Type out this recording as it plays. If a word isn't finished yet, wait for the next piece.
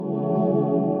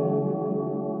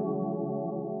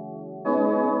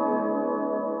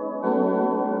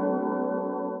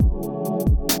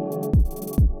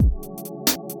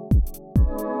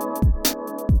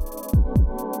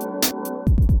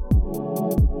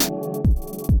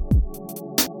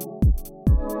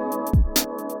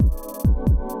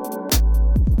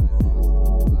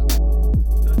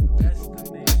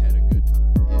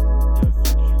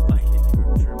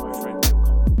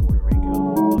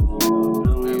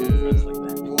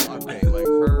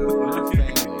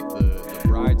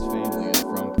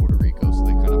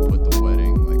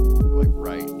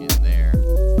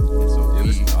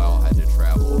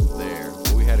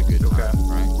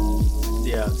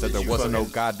no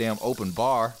goddamn open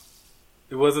bar.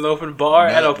 It was an open bar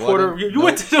at a Puerto Rico. You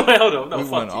went to hold on, no, we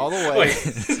fuck went you. all the way.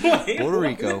 Puerto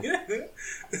Rico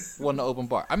wasn't an open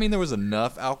bar. I mean, there was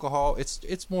enough alcohol.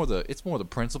 It's more the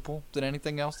principle than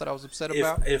anything else that I was upset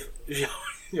about. If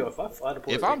I fly to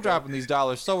Puerto Rico, I'm dropping these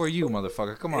dollars, so are you,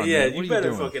 motherfucker. Come on, yeah, man. What you better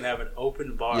are you doing? fucking have an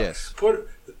open bar. Yes.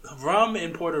 Rum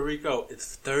in Puerto Rico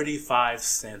is 35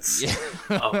 cents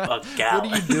a gallon.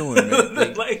 What are you doing,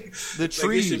 man? The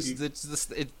trees,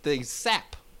 they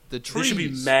sap the trees. There should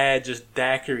be mad just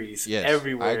daiquiris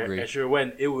everywhere. I agree. At your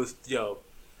wedding, it was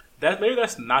maybe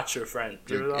that's not your friend.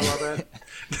 You ever thought about that?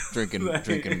 drinking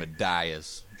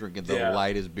Medallas, drinking the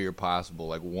lightest beer possible,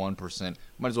 like 1%.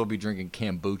 Might as well be drinking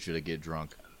kombucha to get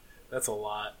drunk. That's a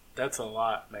lot. That's a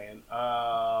lot, man.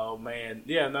 Oh man,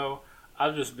 yeah, no.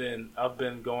 I've been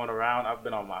going around. I've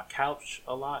been on my couch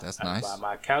a lot. That's nice. By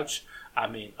my couch, I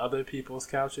mean other people's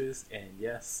couches, and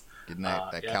yes, getting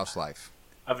that couch life.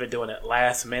 I've been doing it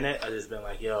last minute. I just been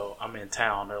like, yo, I'm in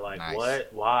town. They're like, nice.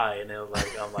 What? Why? And they're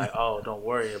like, I'm like, oh, don't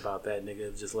worry about that,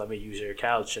 nigga. Just let me use your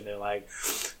couch. And they're like,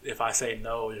 if I say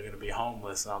no, you're gonna be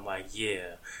homeless. And I'm like,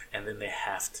 yeah. And then they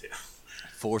have to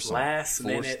force them. Last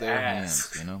minute their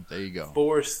ask. hands. There you go.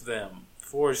 Force them.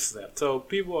 So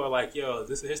people are like, yo, is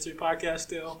this a history podcast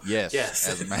still? Yes. Yes.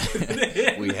 As a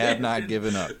matter, we have not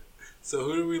given up. So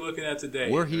who are we looking at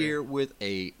today? We're here with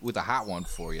a hot one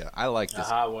for you. I like this.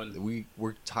 A hot one.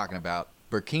 We're talking about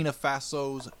Burkina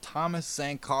Faso's Thomas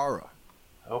Sankara.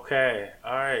 Okay.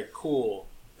 All right. Cool.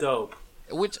 Dope.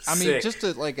 Which I mean, Sick. just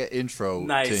to, like an intro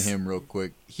to him real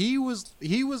quick. He was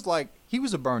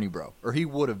a Bernie bro, or he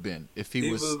would have been if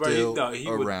he was still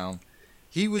around.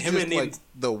 He was just like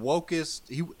the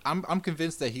wokest. I'm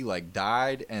convinced that he like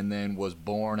died and then was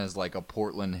born as like a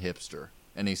Portland hipster.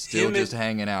 And he's still just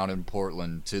hanging out in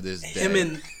Portland to this day.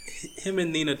 Him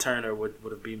and Nina Turner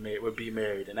would be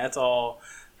married, and that's all.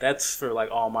 That's for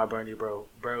like all my Bernie bros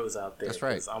out there. That's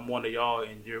right. I'm one of y'all,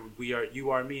 and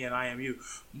you are me, and I am you.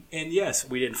 And yes,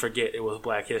 we didn't forget it was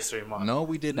Black History Month. No,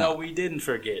 we did not. No, we didn't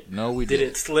forget. No, we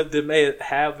didn't. Did it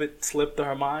have it slip to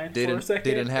her mind for a second?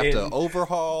 Didn't have to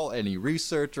overhaul any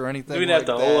research or anything. We didn't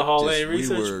have to overhaul any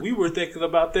research. We were thinking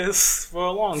about this for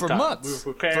a long time. For months. We were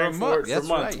preparing for it for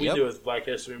months. Right. We knew it was Black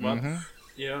History Month. Mm-hmm.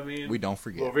 You know what I mean? We don't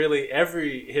forget. Well, really,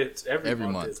 every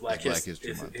month is Black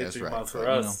History Month. History Month for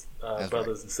us,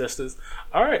 brothers and sisters.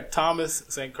 All right, Thomas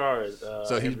Sankara.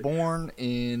 So he's born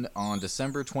on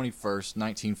December 21st,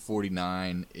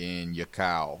 1949 in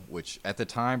Yakaw, which at the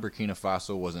time Burkina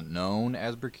Faso wasn't known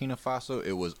as Burkina Faso.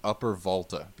 It was Upper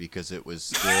Volta because it was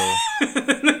still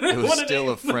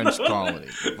a French colony.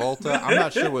 Volta. I'm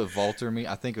not sure what Volta means.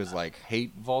 I think it was like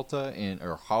hate Volta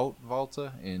or haute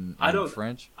Volta in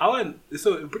French.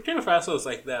 So Burkina Faso is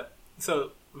like that. So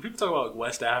when people talk about like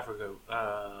West Africa,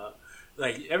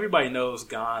 like everybody knows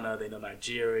Ghana, they know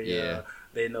Nigeria,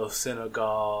 they know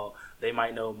Senegal, they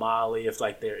might know Mali if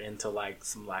like they're into like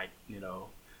some like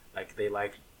like they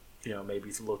like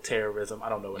maybe some little terrorism. I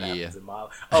don't know what happens in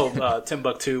Mali.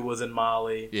 Timbuktu was in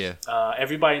Mali. Yeah.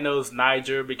 Everybody knows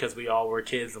Niger because we all were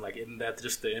kids and like isn't that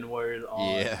just the N-word?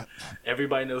 Yeah.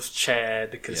 Everybody knows Chad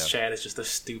because Chad is just a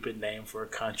stupid name for a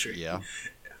country. Yeah.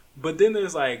 But then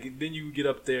then you get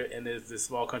up there and there's this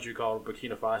small country called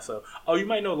Burkina Faso. Oh, you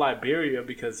might know Liberia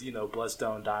because,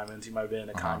 Bloodstone Diamonds. You might have been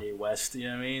in Kanye West, you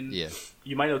know what I mean? Yeah.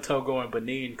 You might know Togo and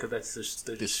Benin because that's just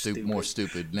more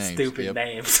stupid names. Stupid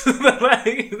names.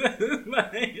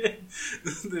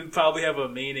 They probably have a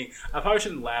meaning. I probably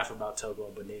shouldn't laugh about Togo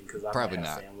and Benin because I have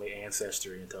family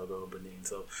ancestry in Togo and Benin.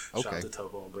 So shout out to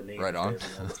Togo and Benin. Right on.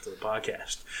 Listen to the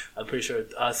podcast. I'm pretty sure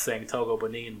us saying Togo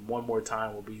Benin one more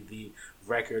time will be the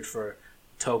record for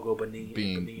Togo Benin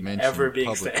being ever being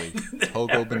publicly. said.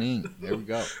 Togo Benin. There we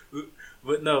go.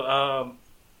 But no,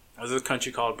 there's a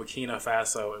country called Burkina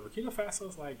Faso, and Burkina Faso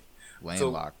is like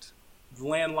landlocked,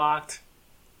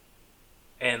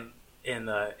 and in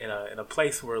a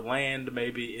place where land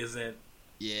maybe isn't.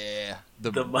 Yeah,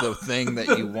 the thing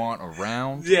that you want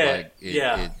around. There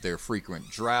are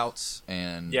frequent droughts,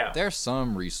 and there's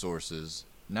some resources.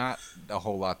 Not a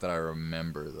whole lot that I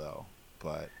remember though,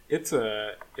 but it's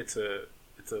a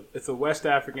West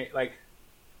African like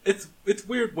it's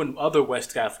weird when other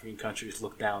West African countries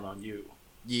look down on you.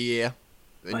 Yeah.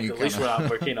 Like at least without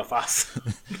Burkina Faso.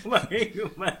 But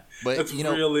that's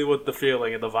really what the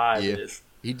feeling and the vibe is.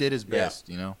 He did his best,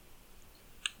 Yeah,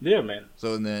 man.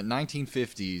 So in the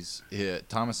 1950s,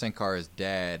 Thomas Sankara's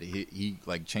dad, he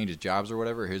like changes jobs or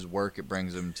whatever. His work, it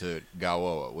brings him to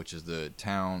Gaoua, which is the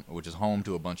town, which is home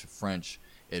to a bunch of French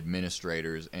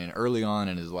administrators. And early on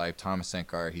in his life, Thomas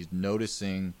Sankara, he's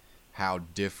noticing how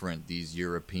different these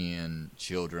European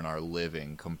children are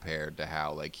living compared to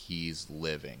how like he's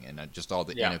living, and just all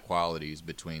the inequalities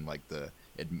between like the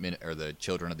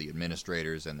children of the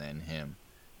administrators and then him,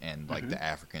 and like the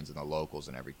Africans and the locals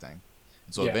and everything.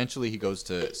 And so eventually he goes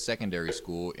to secondary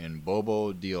school in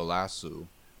Bobo Dioulasso,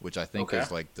 which I think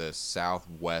is like the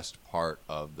southwest part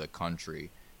of the country.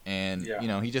 And, you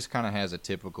know, he just kind of has a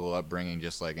typical upbringing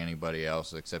just like anybody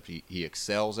else, except he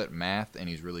excels at math and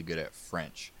he's really good at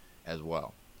French as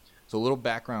well. So a little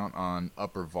background on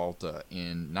Upper Volta.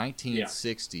 In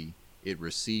 1960, it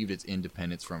received its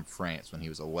independence from France when he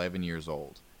was 11 years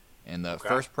old. And the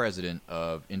first president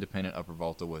of independent Upper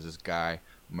Volta was this guy,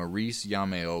 Maurice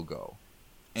Yameogo.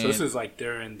 So this is like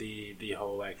during the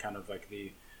whole like kind of like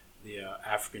the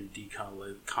African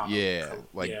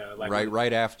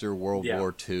right after World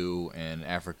War II, and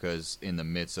Africa's in the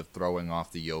midst of throwing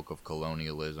off the yoke of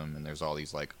colonialism, and there's all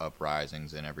these like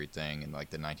uprisings and everything in like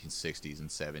the 1960s and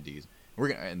 70s.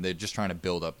 And they're just trying to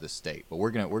build up the state, but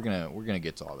we're gonna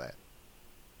get to all that.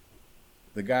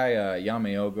 The guy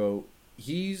Yameogo,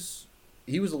 he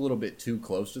was a little bit too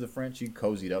close to the French. He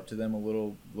cozied up to them a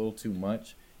little too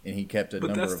much. And he kept a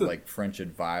number of like French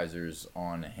advisors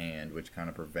on hand, which kind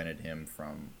of prevented him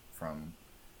from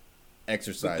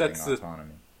exercising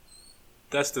autonomy.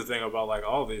 That's the thing about like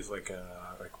all these like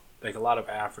a lot of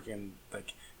African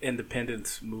like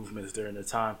independence movements during the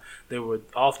time. They would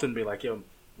often be like, "Yo,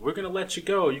 we're gonna let you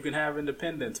go. You can have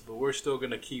independence, but we're still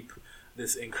gonna keep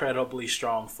this incredibly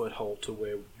strong foothold to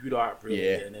where you're not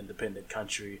really an independent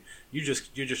country. You're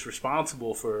just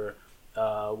responsible for."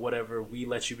 Whatever we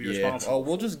let you be responsible. Oh,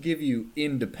 we'll just give you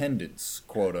independence,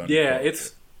 quote unquote. Yeah,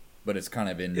 but it's kind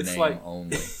of in name like,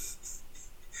 only.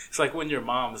 It's like when your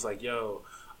mom is like, "Yo,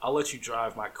 I'll let you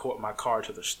drive my car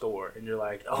to the store," and you're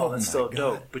like, "Oh, that's so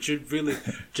dope," but you're really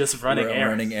just running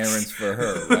errands for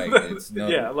her, right? It's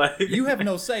like you have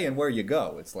no say in where you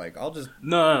go. It's like I'll just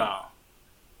no,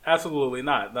 absolutely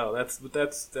not. No, that's what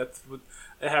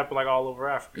it happened like all over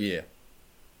Africa. Yeah,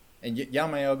 and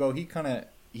Yameogo,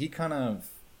 he kind of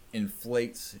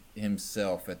inflates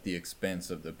himself at the expense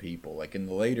of the people. Like in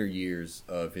the later years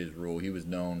of his rule, he was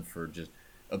known for just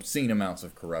obscene amounts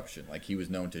of corruption. Like he was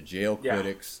known to jail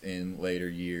critics in later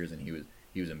years, and he was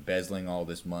embezzling all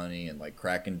this money and like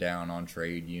cracking down on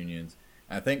trade unions.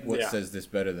 And I think what says this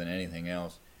better than anything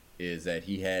else is that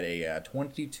he had a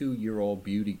 22-year-old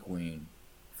beauty queen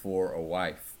for a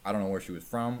wife. I don't know where she was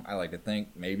from. I like to think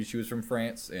maybe she was from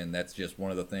France, and that's just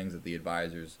one of the things that the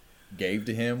advisors gave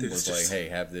to him was like, hey,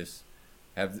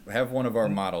 have one of our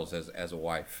models as a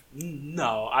wife.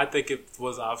 No, I think it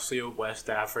was obviously a West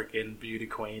African beauty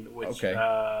queen, which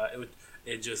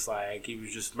it just like he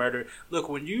was just murdered. Look,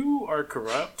 when you are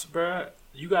corrupt, bruh,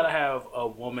 you gotta have a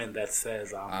woman that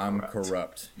says I'm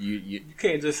corrupt. You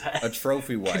can't just have a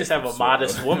trophy wife. You can't just have a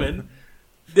modest woman.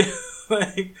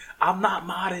 Like, I'm not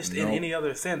modest in any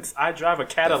other sense. I drive a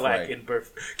Cadillac in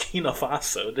Burkina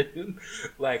Faso, dude.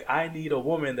 Like, I need a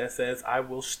woman that says I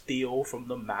will steal from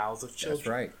the mouths of children. That's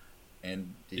right.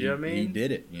 And you know what I mean? He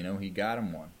did it. You know, he got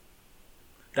him one.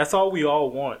 That's all we all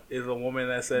want is a woman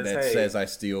that says, I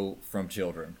steal from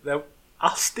children. That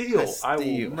I'll steal. I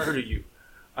will murder you.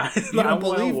 You don't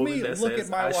believe me? Look at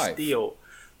my wife. Steal.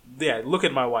 Yeah, look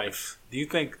at my wife. Do you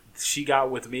think she got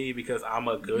with me because I'm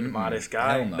a good, modest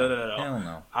guy? Hell no. No. Hell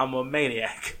no. I'm a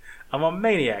maniac.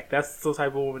 That's the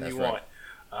type of woman you want.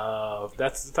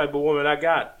 That's the type of woman I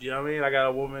got. You know what I mean? I got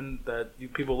a woman that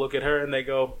people look at her and they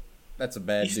go, "That's a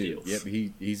bad dude." Yep,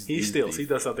 he steals. He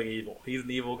does something evil. He's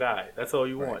an evil guy. That's all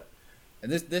you want.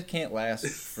 And this can't last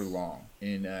for long.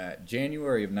 In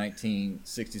January of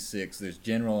 1966, there's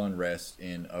general unrest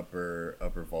in Upper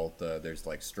Volta. There's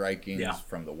like strikings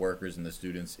from the workers and the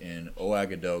students in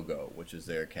Ouagadougou, which is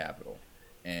their capital.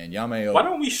 And Yameogo. Why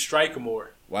don't we strike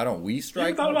more? Why don't we strike?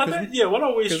 You thought about that? Yeah. Why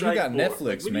don't we strike more? Because we got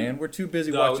Netflix, man. We're too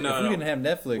busy watching. If we didn't have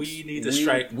Netflix, we need to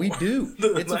strike more. We do.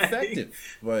 It's effective,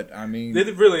 but I mean,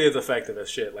 it really is effective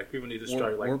as shit. Like people need to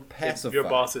strike. Like we're pacified. Your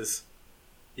bosses.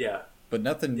 Yeah. But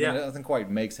nothing quite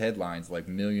makes headlines like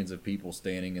millions of people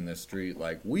standing in the street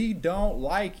like, we don't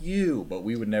like you, but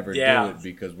we would never do it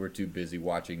because we're too busy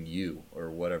watching you or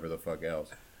whatever the fuck else.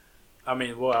 I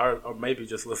mean, well, or maybe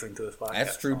just listening to this podcast.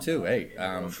 That's true too. Hey,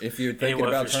 if you're thinking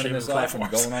about turning this off and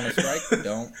going on a strike,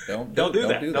 don't do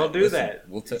that. Don't do that.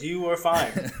 You are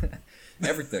fine.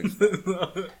 Everything's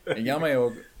fine. And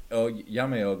Yameogo,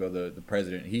 the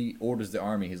president, he orders the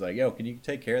army. He's like, yo, can you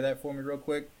take care of that for me real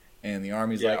quick? And the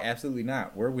army's like, absolutely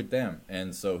not. We're with them.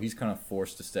 And so he's kind of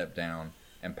forced to step down,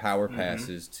 and power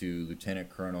passes to Lieutenant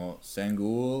Colonel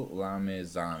Senghul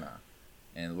Lamizana.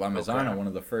 And La Mazzana, one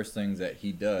of the first things that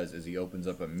he does is he opens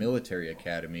up a military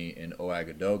academy in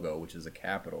Ouagadougou, which is the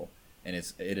capital, and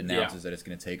it announces that it's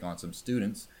going to take on some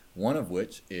students, one of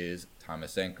which is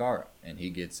Thomas Sankara, and he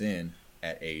gets in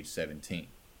at age 17.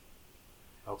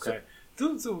 Okay.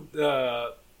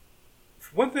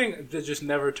 One thing that just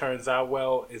never turns out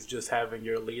well is just having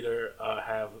your leader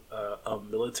have a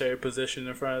military position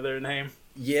in front of their name.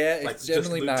 Yeah, it's like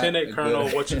definitely just not Lieutenant Colonel.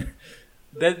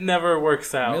 That never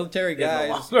works out. Military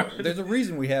guys. There's a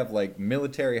reason we have like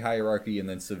military hierarchy and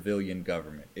then civilian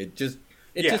government. It just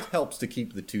helps to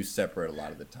keep the two separate a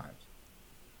lot of the times.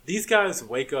 These guys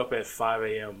wake up at 5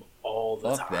 a.m. all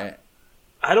the time. That.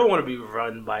 I don't want to be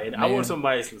run by it. Man. I want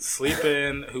somebody who can sleep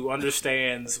in, who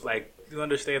understands,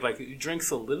 who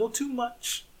drinks a little too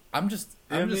much. I'm just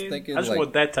thinking. I just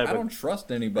want that type. I don't trust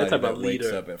anybody that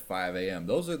wakes up at 5 a.m.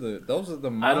 Those are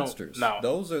the monsters.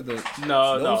 Those are the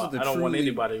I don't want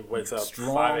anybody who wakes up 5 a.m.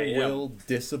 Strong-willed,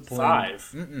 disciplined.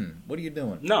 5. What are you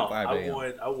doing? No, 5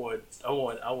 a.m. I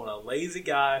want a lazy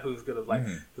guy who's gonna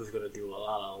who's gonna do a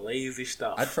lot of lazy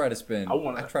stuff. I try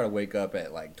to wake up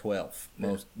at like 12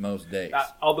 most days.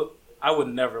 I would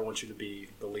never want you to be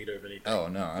the leader of anything. Oh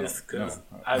no! Just because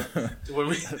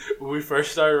when we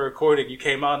first started recording, you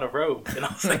came out in a robe, and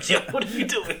I was like, "Yo, what are you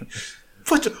doing?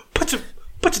 Put your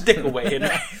dick away, Henry.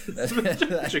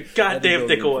 Put your goddamn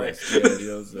dick away.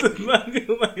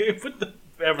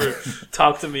 Ever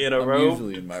talk to me in a robe?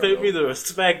 Usually in my Pay robe. me the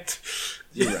respect.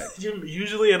 You're right. You're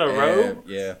usually in a robe.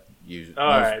 Yeah, usually.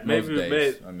 All right, most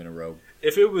days I'm in a robe.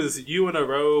 If it was you in a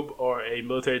robe or a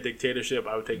military dictatorship,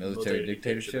 I would take military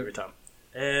dictatorship every time.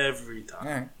 Every time.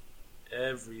 All right.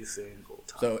 Every single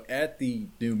time. So at the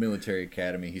new military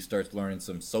academy, he starts learning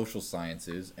some social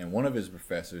sciences, and one of his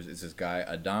professors is this guy,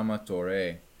 Adama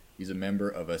Touré. He's a member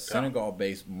of a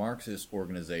Senegal-based Marxist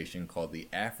organization called the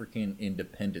African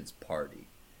Independence Party.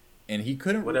 And he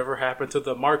couldn't... Whatever happened to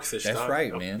the Marxists? That's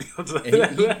right, man.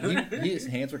 And his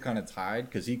hands were kind of tied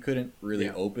because he couldn't really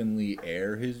openly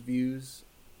air his views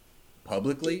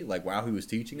publicly, like while he was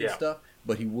teaching and stuff.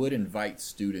 But he would invite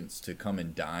students to come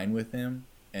and dine with him,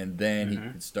 and then he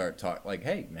could start talking like,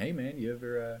 "Hey, man, you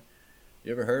ever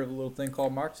heard of a little thing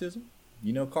called Marxism?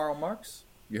 You know Karl Marx?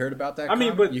 You heard about that?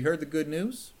 But you heard the good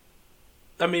news."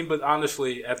 But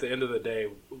honestly, at the end of the day,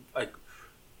 like,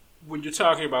 when you're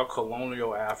talking about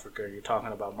colonial Africa, you're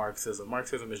talking about Marxism.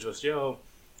 Marxism is just,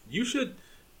 you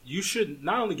should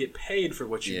not only get paid for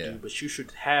what you do, but you should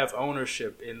have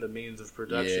ownership in the means of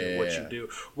production of what you do,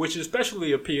 which is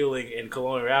especially appealing in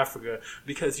colonial Africa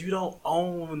because you don't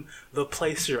own the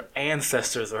place your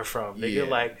ancestors are from. You're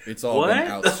like, it's all been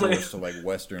outsourced to like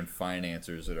Western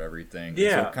financiers and everything. Yeah.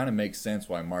 And so it kind of makes sense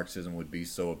why Marxism would be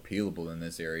so appealable in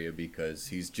this area because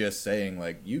he's just saying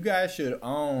like, you guys should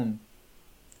own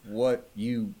what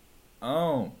you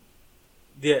own.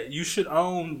 Yeah, you should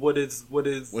own what is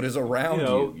around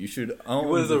you. You should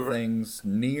own the things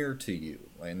near to you,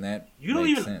 and that you don't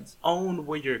even own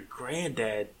where your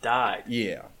granddad died.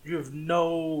 Yeah, you have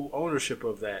no ownership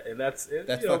of that, and that's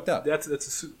fucked up. That's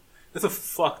a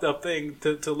fucked up thing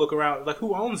to look around. Like,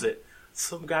 who owns it?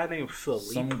 Some guy named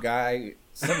Philippe.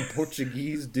 Some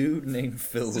Portuguese dude named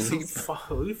Philippe.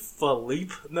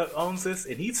 Philippe owns this,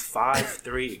 and he's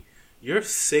 5'3". You're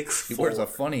 6'4". He wears a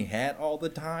funny hat all the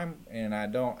time, and I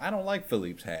don't like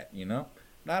Philippe's hat. Not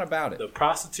about it. The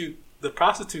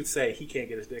prostitutes say he can't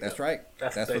get his dick up. That's right.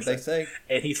 That's what they say.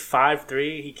 And he's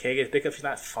 5'3". He can't get his dick up. He's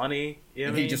not funny. You know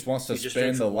and what he just wants to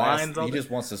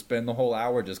spend the whole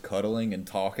hour just cuddling and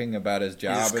talking about his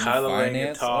job and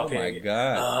finance.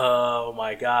 Oh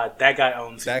my god, that guy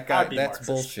owns that guy. That's Marxist.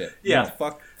 Bullshit. Yeah,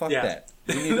 fuck that.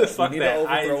 We need to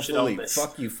overthrow Philippe.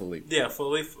 Fuck you, Philippe. Yeah,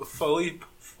 Philippe.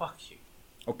 Fuck you.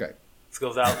 Okay. This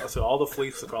goes out to all the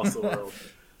Philippes across the world.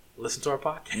 Listen to our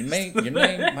podcast. Your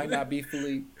name might not be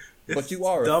Philippe, but you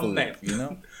are a Philippe,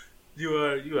 name.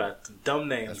 You are some dumb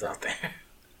names out there.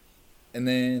 And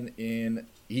then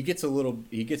he gets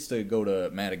to go to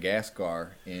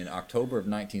Madagascar in October of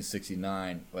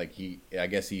 1969. Like he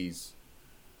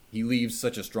leaves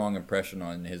such a strong impression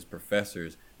on his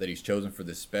professors that he's chosen for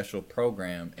this special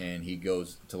program, and he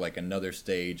goes to like another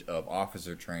stage of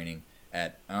officer training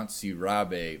at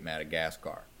Antsirabe,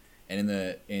 Madagascar. And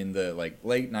in the like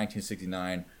late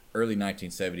 1969, early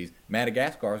 1970s,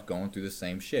 Madagascar is going through the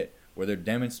same shit where they're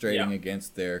demonstrating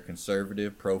against their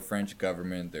conservative pro-French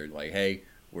government. They're like, "Hey,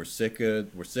 we're sick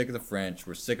of the French.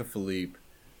 We're sick of Philippe.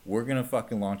 We're gonna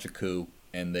fucking launch a coup,"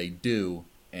 and they do,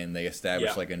 and they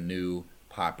establish like a new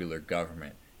popular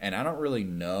government. And I don't really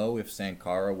know if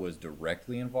Sankara was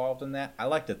directly involved in that. I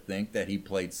like to think that he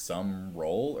played some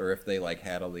role, or if they like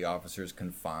had all the officers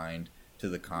confined to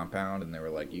the compound and they were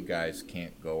like, you guys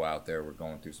can't go out there, we're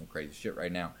going through some crazy shit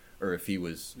right now, or if he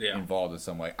was involved in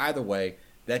some way. Either way,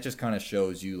 that just kind of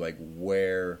shows you like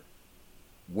where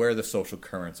the social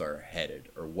currents are headed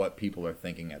or what people are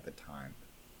thinking at the time.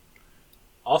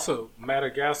 Also,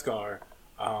 Madagascar,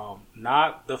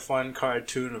 not the fun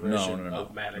cartoon version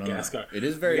of Madagascar. No. It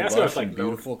is very lush and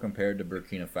beautiful compared to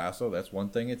Burkina Faso. That's one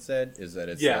thing it said, is that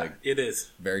it's it is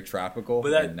very tropical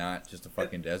and not just a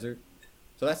fucking desert.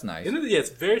 So that's nice. It's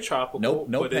very tropical. No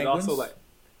but penguins. It also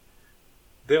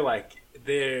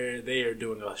they are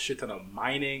doing a shit ton of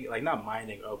mining, like not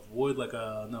mining of wood, with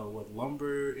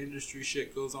lumber industry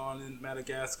shit goes on in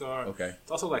Madagascar. Okay. It's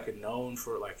also like known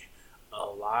for like a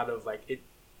lot of like it.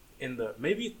 In the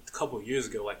maybe a couple of years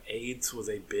ago, like AIDS was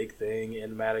a big thing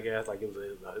in Madagascar. Like it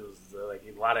was like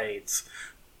a lot of AIDS.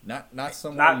 Not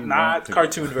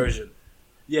cartoon version.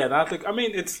 Yeah, not the. I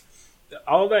mean, it's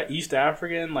all that East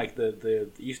African, like the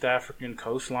East African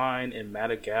coastline in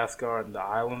Madagascar and the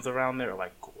islands around there are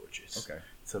like gorgeous. Okay,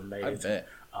 it's amazing. I bet.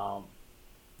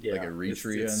 Yeah, like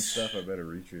Eritrea and stuff. I bet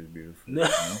Eritrea is beautiful. No,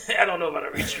 I don't know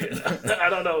about Eritrea. I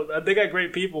don't know. They got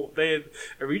great people.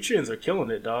 Eritreans are killing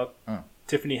it, dog. Huh.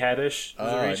 Tiffany Haddish is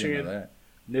Eritrean. I didn't know that.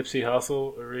 Nipsey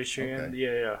Hussle, Eritrean.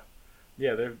 Okay.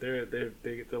 Yeah.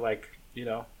 They're like, I'm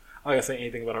not gonna say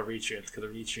anything about Eritreans because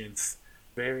Eritreans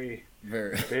very,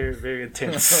 very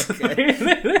intense.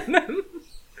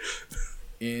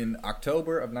 In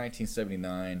October of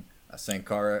 1979,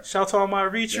 Sankara. Shout out to all my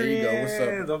Eritreans. There you go.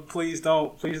 What's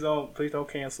up? Please don't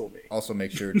cancel me. Also,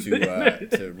 make sure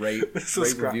to rate,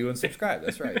 review, and subscribe.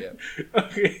 That's right. Yeah.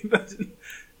 Okay.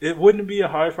 It wouldn't be a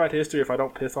hard fight history if I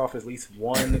don't piss off at least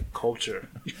one culture.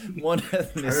 One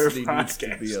ethnicity needs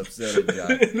to be upset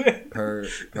at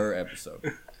Josh per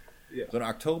episode. Yeah. So in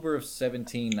October of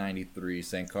 1793,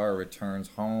 Sankara returns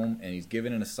home and he's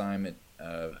given an assignment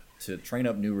to train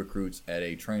up new recruits at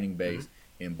a training base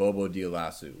in Bobo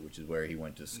Dioulasso, which is where he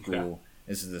went to school. Okay.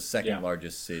 This is the second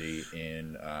largest city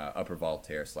in Upper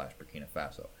Voltaire / Burkina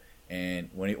Faso. And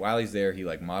while he's there, he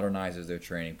like modernizes their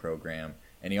training program.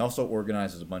 And he also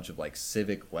organizes a bunch of like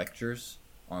civic lectures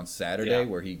on Saturday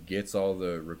where he gets all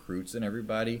the recruits and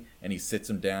everybody and he sits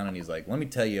them down and he's like, let me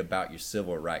tell you about your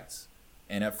civil rights.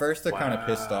 And at first they're kind of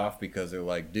pissed off because they're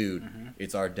like, dude,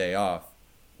 it's our day off.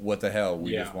 What the hell?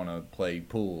 We just want to play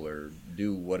pool or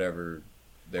do whatever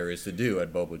there is to do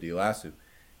at Bobo Dioulasso.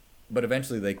 But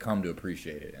eventually they come to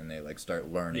appreciate it and they like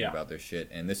start learning about their shit.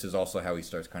 And this is also how he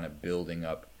starts kind of building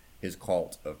up his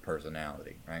cult of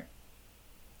personality, right?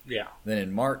 Yeah. Then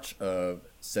in March of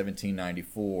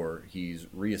 1794, he's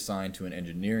reassigned to an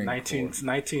engineering corps.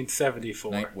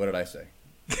 1974. What did I say?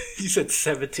 You said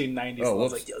 1794. Oh, I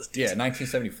was like,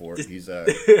 1974. He's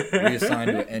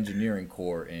reassigned to an engineering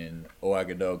corps in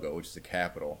Ouagadougou, which is the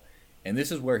capital. And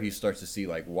this is where he starts to see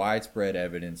like widespread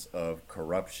evidence of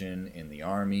corruption in the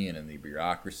army and in the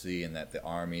bureaucracy, and that the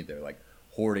army, they're like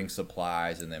hoarding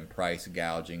supplies and then price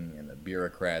gouging, and the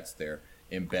bureaucrats, they're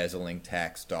embezzling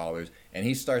tax dollars. And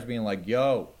he starts being like,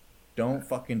 yo, don't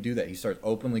fucking do that. He starts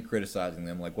openly criticizing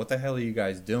them, like, what the hell are you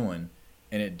guys doing?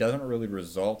 And it doesn't really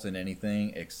result in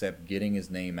anything except getting his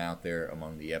name out there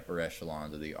among the upper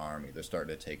echelons of the army. They're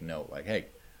starting to take note, like, hey,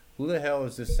 who the hell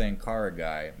is this Sankara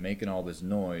guy making all this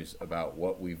noise about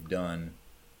what we've done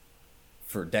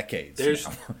for decades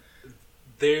now?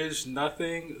 There's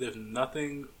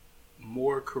nothing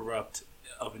more corrupt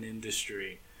of an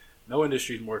industry. No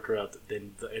industry is more corrupt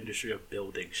than the industry of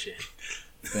building shit.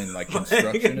 Than like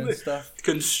construction and stuff?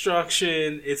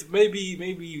 Construction, it's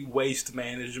maybe waste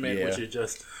management, which is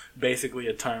just basically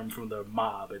a term from the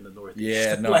mob in the Northeast.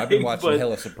 Yeah, no, I've been watching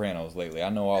hella Sopranos lately. I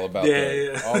know all about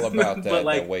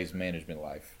that waste management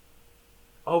life.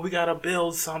 Oh, we gotta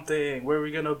build something. Where are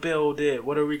we gonna build it?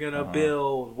 What are we gonna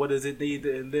build? What does it need?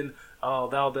 And then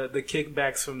the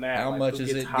kickbacks from that. How much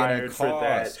is it gonna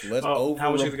cost? Let's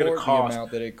over-report the amount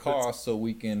that it costs so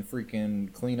we can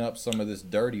freaking clean up some of this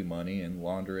dirty money and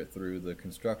launder it through the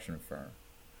construction firm.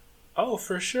 Oh,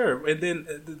 for sure. And then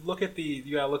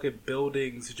you gotta look at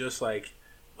buildings just like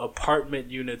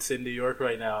apartment units in New York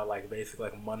right now, like basically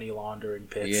like money laundering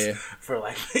pits for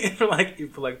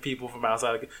people from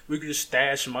outside. Like, we could just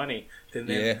stash money, and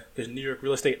then because New York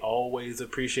real estate always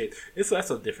appreciates. That's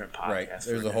a different podcast. Right.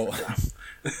 There's a whole.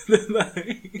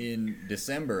 In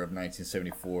December of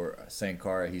 1974,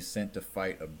 Sankara, he's sent to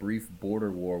fight a brief border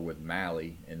war with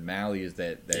Mali, and Mali is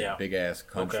that big ass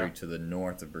country to the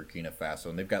north of Burkina Faso,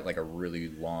 and they've got like a really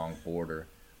long border.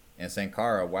 And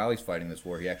Sankara, while he's fighting this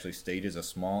war, he actually stages a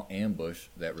small ambush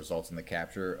that results in the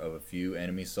capture of a few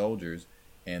enemy soldiers.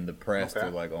 And the press,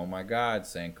 they're like, oh my God,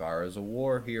 Sankara's a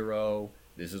war hero.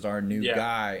 This is our new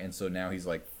guy, and so now he's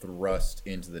like thrust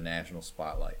into the national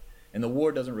spotlight. And the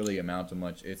war doesn't really amount to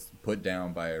much. It's put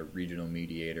down by a regional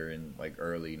mediator in like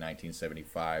early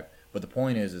 1975. But the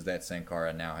point is that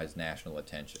Sankara now has national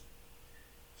attention.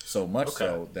 So much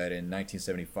so that in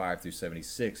 1975 through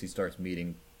 76, he starts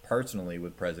meeting personally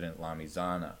with President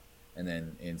Lamizana. And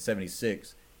then in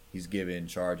 76, he's given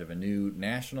charge of a new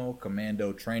National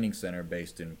Commando Training Center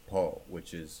based in Po,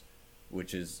 which is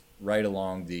right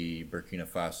along the Burkina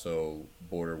Faso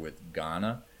border with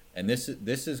Ghana. And this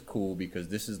is cool because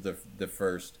this is the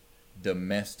first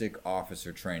domestic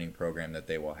officer training program that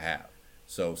they will have.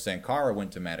 So Sankara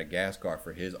went to Madagascar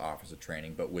for his officer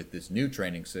training, but with this new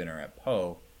training center at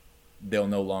Po, they'll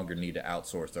no longer need to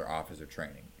outsource their officer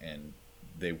training, and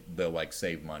they'll like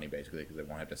save money basically because they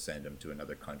won't have to send them to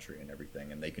another country and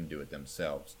everything, and they can do it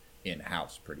themselves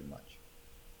in-house pretty much.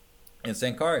 And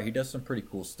Sankara, he does some pretty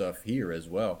cool stuff here as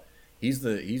well. He's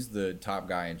the top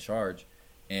guy in charge,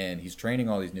 and he's training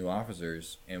all these new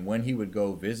officers. And when he would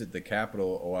go visit the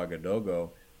capital, Ouagadougou,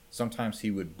 sometimes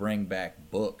he would bring back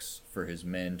books for his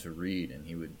men to read, and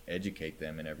he would educate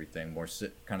them and everything, more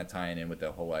kind of tying in with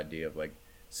the whole idea of like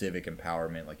civic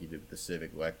empowerment, like he did with the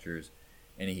civic lectures.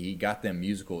 And he got them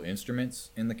musical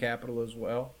instruments in the capital as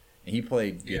well. And he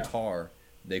played guitar.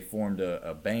 They formed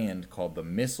a band called the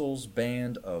Missiles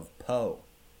Band of Po,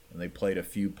 and they played a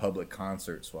few public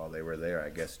concerts while they were there, I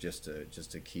guess, just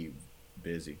to keep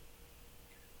busy.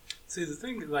 See, the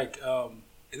thing, like, and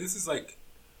this is like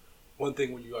one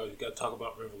thing when you got to talk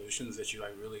about revolutions that you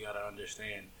like really got to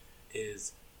understand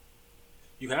is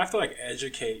you have to like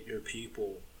educate your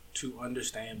people to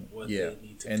understand what they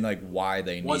need to do. And like why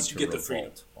they need once to you get revolt the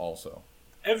freedom. Also.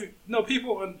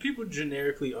 People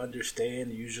generically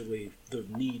understand usually the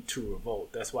need to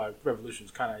revolt. That's why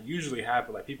revolutions kind of usually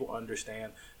happen. Like people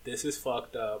understand this is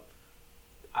fucked up.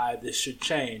 This should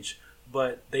change,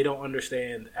 but they don't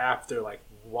understand after like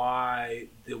why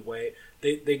the way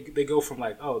they go from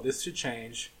like, oh, this should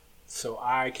change so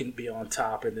I can be on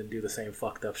top and then do the same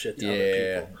fucked up shit to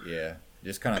other people. Yeah.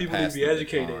 Just kind of people need to be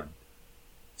educated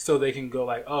so they can go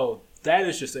like, oh, that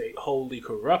is just a wholly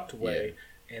corrupt way. Yeah.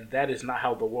 And that is not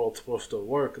how the world's supposed to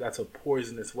work. That's a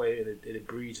poisonous way, and it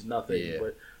breeds nothing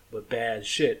but bad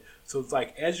shit. So it's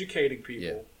like educating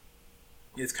people.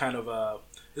 Yeah. It's kind of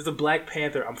it's a Black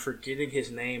Panther. I'm forgetting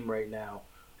his name right now.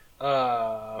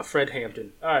 Fred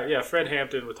Hampton. All right, yeah, Fred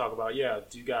Hampton would talk about you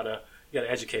gotta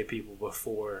educate people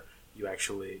before you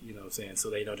actually, you know what I'm saying, so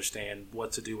they understand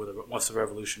what to do once the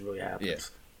revolution really happens. Yeah.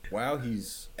 While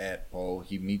he's at Po,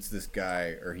 he meets this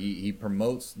guy, or he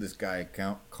promotes this guy,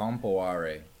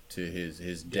 Compaoré, to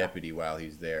his deputy while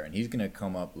he's there. And he's going to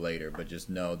come up later, but just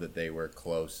know that they were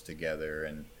close together.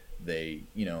 And they,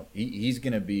 you know, he's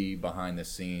going to be behind the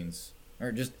scenes,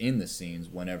 or just in the scenes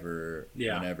whenever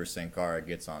Sankara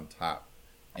gets on top.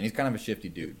 And he's kind of a shifty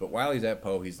dude. But while he's at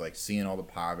Po, he's like seeing all the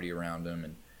poverty around him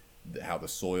and how the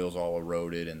soil's all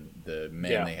eroded, and the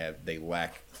men they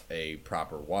lack a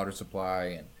proper water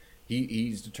supply, and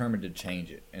he's determined to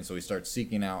change it. And so he starts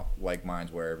seeking out like minds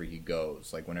wherever he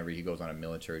goes. Like whenever he goes on a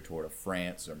military tour to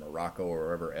France or Morocco or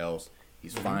wherever else,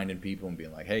 he's finding people and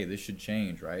being like, hey, this should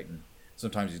change, right? And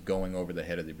sometimes he's going over the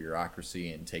head of the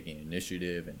bureaucracy and taking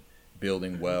initiative and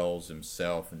building wells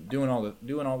himself and doing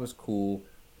all this cool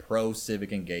pro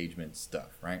civic engagement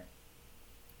stuff, right?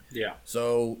 Yeah.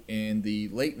 So in the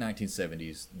late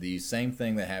 1970s, the same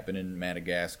thing that happened in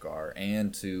Madagascar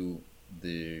and to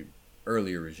the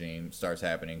earlier regime starts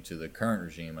happening to the current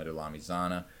regime under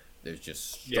Lamizana. There's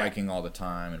just striking all the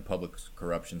time, and public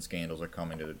corruption scandals are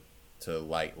coming to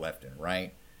light left and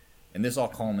right. And this all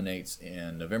culminates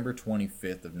in November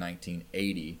 25th of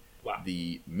 1980. Wow.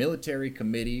 The Military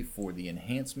Committee for the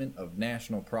Enhancement of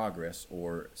National Progress,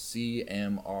 or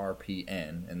CMRPN,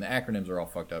 and the acronyms are all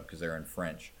fucked up because they're in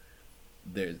French.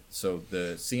 So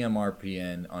the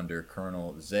CMRPN under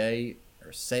Colonel Say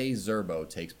Zerbo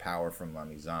takes power from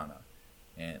Lamizana.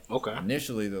 And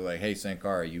initially they're like, hey,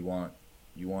 Sankara, you want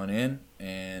in?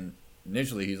 And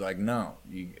initially he's like, no,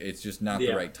 it's just not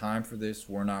the right time for this.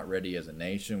 We're not ready as a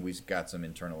nation. We've got some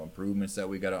internal improvements that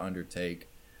we got to undertake.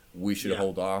 We should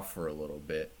hold off for a little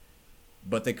bit.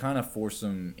 But they kind of force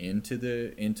him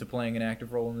into playing an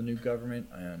active role in the new government.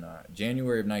 And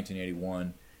January of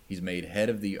 1981, he's made head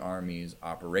of the Army's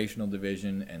Operational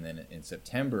Division, and then in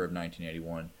September of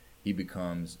 1981, he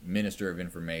becomes Minister of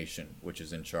Information, which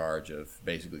is in charge of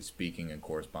basically speaking and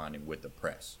corresponding with the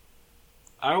press.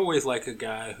 I always like a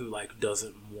guy who like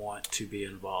doesn't want to be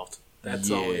involved. That's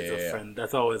always a friend.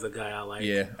 That's always a guy I like.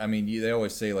 Yeah, I mean, they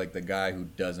always say like the guy who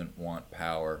doesn't want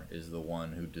power is the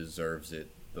one who deserves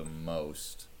it the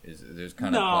most. There's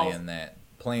kind of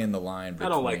playing the line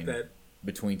between. I don't like that.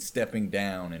 between stepping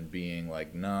down and being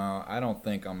like, nah, I don't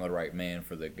think I'm the right man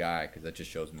for the guy, because that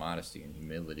just shows modesty and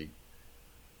humility.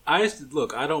 I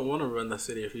don't want to run the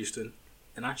city of Houston,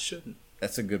 and I shouldn't.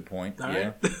 That's a good point. All yeah,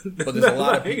 right? But there's a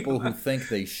lot of people who think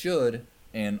they should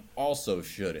and also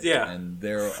shouldn't. Yeah, and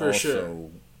they're for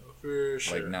also sure.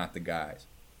 like not the guys.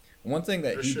 One thing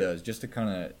that he does just to kind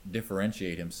of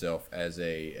differentiate himself as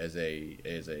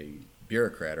a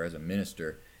bureaucrat or as a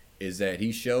minister is that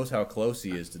he shows how close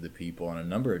he is to the people on a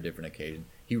number of different occasions.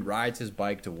 He rides his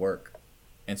bike to work,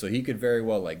 and so he could very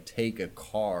well like take a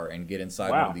car and get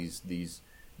inside one of these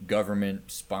government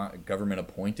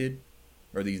appointed,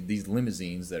 or these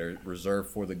limousines that are reserved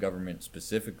for the government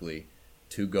specifically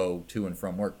to go to and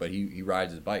from work. But he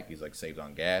rides his bike. He's like, saves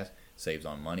on gas, saves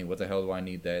on money. What the hell do I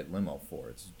need that limo for?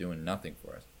 It's doing nothing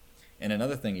for us. And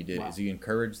another thing he did is he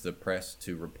encouraged the press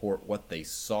to report what they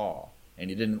saw. And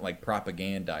he didn't like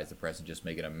propagandize the press and just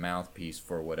make it a mouthpiece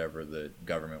for whatever the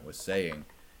government was saying.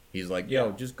 He's like,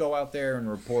 just go out there and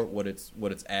report what it's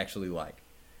actually like.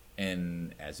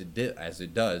 And as it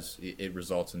does, it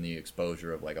results in the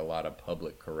exposure of like a lot of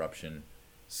public corruption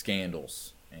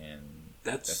scandals, and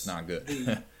that's not good.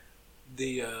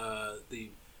 They call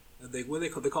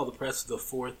the press the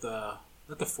fourth, not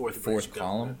the fourth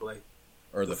column, but like,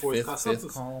 or the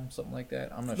fifth column, something like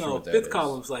that. I'm not sure what that fifth is.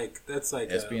 column's like that's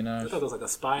like espionage. I thought it was like a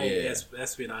spy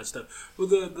espionage stuff.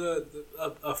 Well,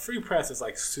 a free press is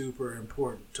like super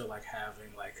important to like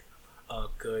having like a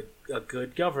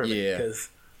good government. Yeah. Because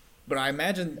but I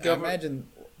imagine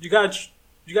you got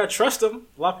to trust them.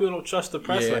 A lot of people don't trust the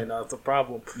press right now. It's a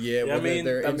problem. Yeah, well,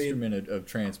 they're an instrument of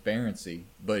transparency.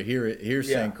 But here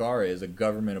Sankara is a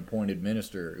government-appointed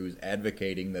minister who's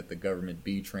advocating that the government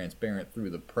be transparent through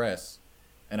the press.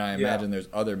 And I imagine there's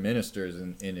other ministers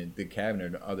in the cabinet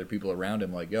and other people around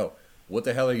him like, yo, what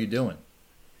the hell are you doing?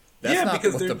 That's not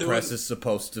what the press is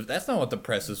supposed to... That's not what the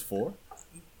press is for.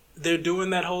 They're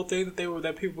doing that whole thing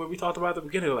what we talked about at the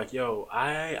beginning. They're like, yo,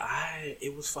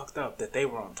 it was fucked up that they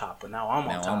were on top, but now I'm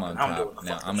on top. I'm doing the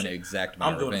fucked up shit. I'm going to exact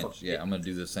my revenge. Yeah, I'm going to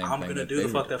do the same thing. I'm going to do the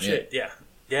fucked up shit.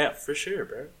 Yeah, for sure,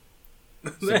 bro.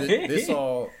 So this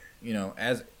all,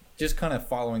 as just kind of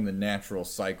following the natural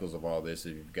cycles of all this.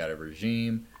 If you've got a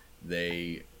regime,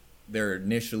 they're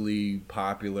initially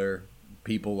popular.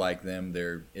 People like them.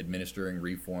 They're administering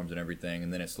reforms and everything,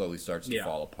 and then it slowly starts to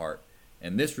fall apart.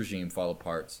 And this regime fell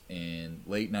apart in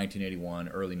late 1981,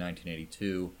 early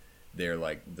 1982. They're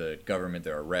like the government,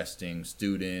 they're arresting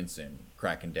students and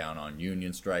cracking down on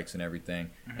union strikes and everything.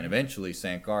 Mm-hmm. And eventually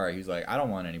Sankara, he's like, I don't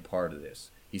want any part of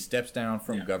this. He steps down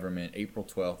from government April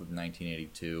 12th of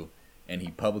 1982, and he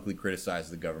publicly criticizes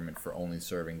the government for only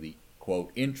serving the, quote,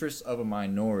 interests of a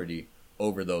minority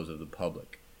over those of the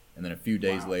public. And then a few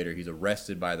days later, he's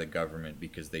arrested by the government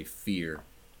because they fear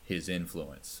his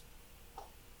influence.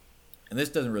 And this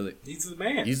doesn't really... He's the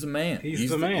man. He's the man. He's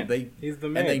the man. He's the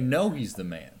man. And they know he's the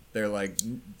man. They're like...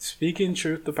 Speaking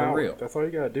truth to power. Real. That's all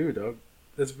you gotta do, dog.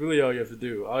 That's really all you have to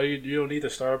do. You don't need to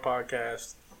start a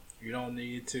podcast. You don't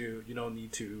need to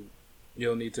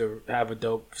have a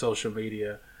dope social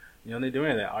media. You don't need to do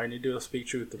any of that. All you need to do is speak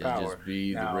truth to power. Just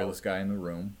be the realest guy in the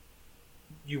room.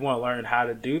 You want to learn how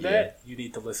to do that? You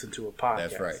need to listen to a podcast.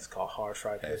 That's right. It's called Hard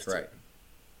Fried History. That's right.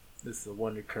 This is the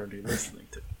one you're currently listening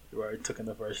to. You already took in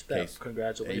the first step.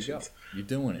 Congratulations. You're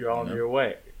doing it. You're on your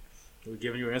way. We're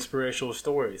giving you inspirational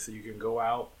stories so you can go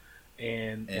out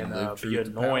and be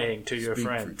annoying to your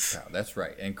friends. That's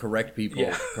right. And correct people.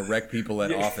 Yeah. Correct people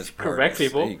at office parties. Correct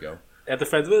people. There you go. At the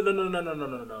friends.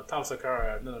 No. Tom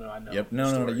Sankara. No, I know. Yep.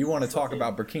 No. You want to talk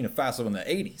about Burkina Faso in the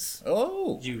 80s.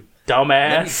 Oh. You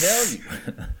dumbass. Let me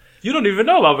tell you. You don't even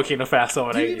know about Burkina Faso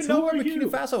in the 80s. Do you even know where Burkina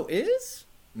Faso is?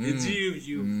 It's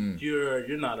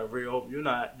you're not a real, you're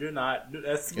not,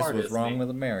 that's smart. Guess what's wrong with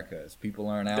America is people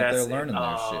aren't out there learning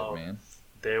their shit, man.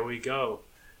 There we go.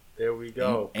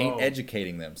 Ain't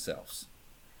educating themselves.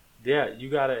 Yeah, you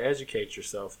got to educate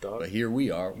yourself, dog. But here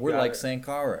we are. We're like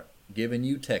Sankara, giving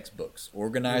you textbooks,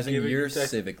 organizing your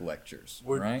civic lectures.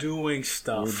 We're doing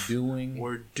stuff.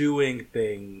 We're doing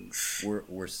things.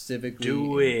 We're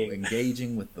civically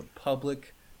engaging with the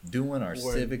public, doing our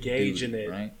civic duty,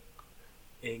 right?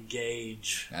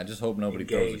 Engage. I just hope nobody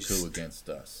throws a coup against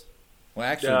us. Well,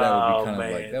 actually, that would be kind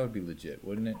of like, that would be legit,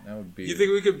 wouldn't it? That would be. You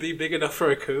think we could be big enough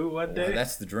for a coup one day? Well,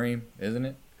 that's the dream, isn't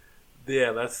it?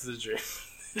 Yeah, that's the dream.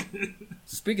 So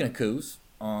speaking of coups,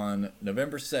 on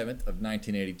November 7th of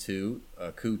 1982,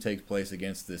 a coup takes place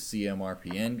against the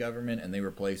CMRPN government, and they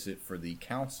replace it for the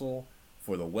Council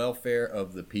for the Welfare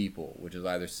of the People, which is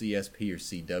either CSP or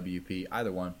CWP,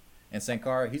 either one. And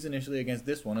Sankara, he's initially against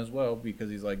this one as well because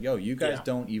he's like, yo, you guys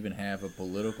don't even have a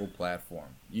political platform.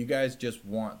 You guys just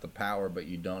want the power, but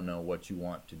you don't know what you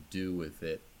want to do with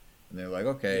it. And they're like,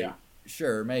 okay,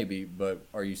 sure, maybe, but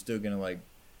are you still going to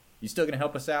you still going to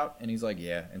help us out? And he's like,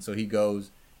 yeah. And so he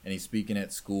goes and he's speaking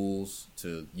at schools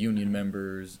to union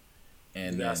members.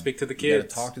 And you got to speak to the kids. You got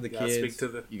to talk to the kids.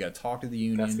 You got to talk to the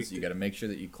unions. You got to make sure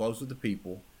that you're close with the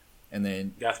people. And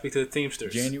then you gotta speak to the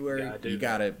Teamsters. January, you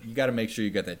gotta make sure you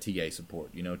got that TA support.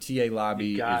 You know, TA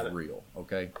lobby is real.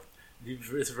 Okay,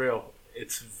 it's real.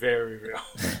 It's very real.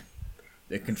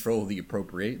 They control the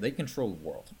They control the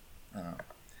world.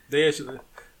 They actually.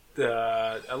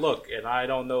 Look, and I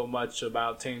don't know much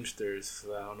about Teamsters.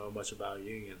 I don't know much about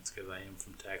unions because I am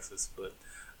from Texas. But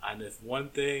if one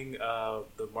thing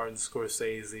the Martin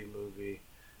Scorsese movie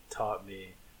taught me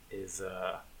is.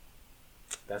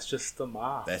 That's just the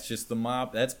mob. That's just the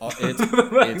mob. That's all.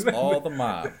 It's all the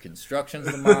mob. Construction's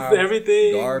the mob.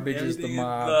 Everything. Garbage is the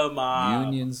mob. The mob.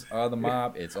 Unions are the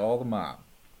mob. It's all the mob.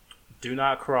 Do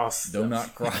not cross. Do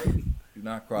not cross. Do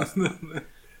not cross.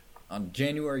 On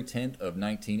January 10th of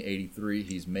 1983,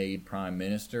 he's made prime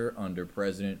minister under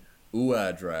President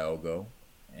Ouedraogo.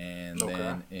 And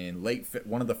then in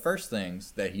one of the first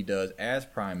things that he does as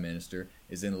prime minister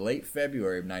is in late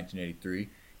February of 1983.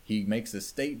 He makes a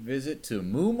state visit to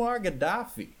Muammar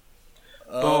Gaddafi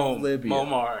of Libya.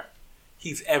 Muammar.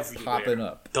 He's everywhere. Popping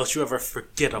up. Don't you ever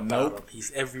forget about him.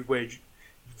 He's everywhere you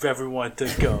ever want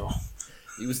to go.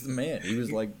 He was the man. He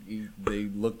was like, they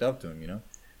looked up to him, you know?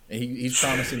 And he's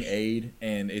promising aid,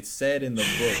 and it's said in the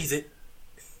book.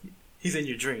 He's in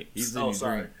your dreams. He's in your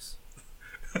dreams.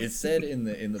 It's said in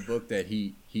the book that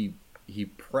he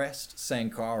pressed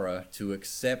Sankara to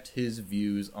accept his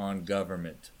views on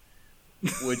government.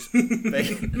 Which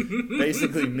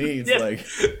basically means like,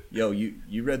 yo,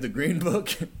 you read the Green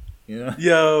Book, you know?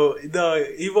 Yo, no,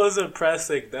 he wasn't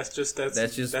pressing. That's just his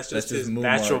Muammar,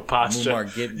 natural posture.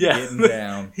 Muammar getting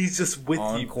down. He's just with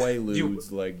on you.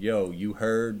 Quaaludes, like, yo, you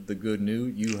heard the good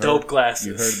news. You heard dope glasses.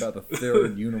 You heard about the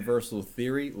third universal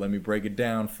theory. Let me break it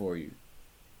down for you.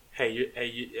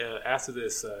 After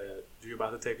this, you're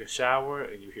about to take a shower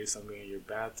and you hear something in your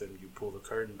bathroom. You pull the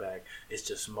curtain back. It's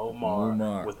just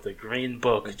Muammar with the Green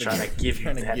Book trying to give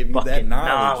you that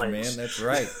knowledge, man. That's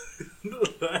right.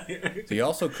 So he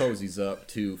also cozies up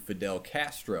to Fidel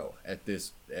Castro at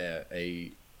this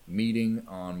a meeting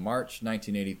on March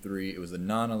 1983. It was a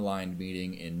non-aligned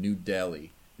meeting in New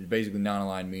Delhi. It's basically a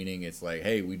non-aligned meeting. It's like,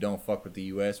 hey, we don't fuck with the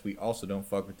U.S. We also don't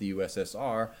fuck with the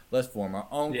USSR. Let's form our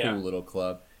own cool little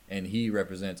club. And he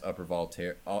represents Upper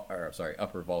Volta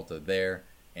there,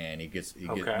 and he gets you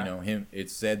know him.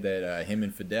 It's said that him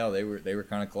and Fidel they were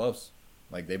kind of close,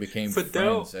 like they became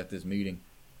friends at this meeting.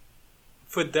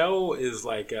 Fidel is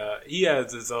like he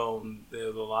has his own.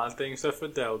 There's a lot of things that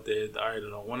Fidel did. I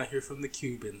don't want to hear from the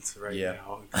Cubans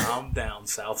now. Calm down,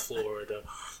 South Florida.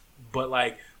 But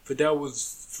like Fidel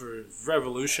was for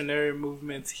revolutionary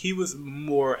movements. He was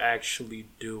more actually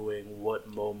doing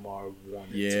what Muammar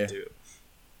wanted to do.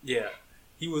 Yeah,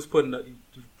 he was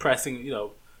pressing. You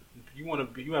know,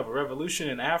 you have a revolution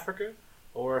in Africa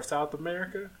or South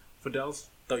America. Fidel's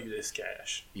throw you this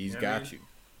cash. He's got you.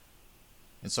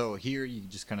 And so here you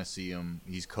just kind of see him.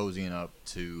 He's cozying up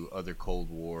to other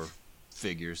Cold War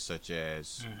figures such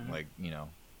as like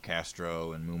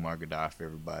Castro and Muammar Gaddafi.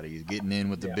 Everybody, he's getting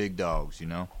in with the big dogs,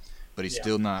 but he's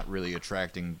still not really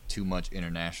attracting too much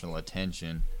international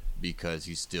attention. Because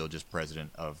he's still just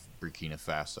president of Burkina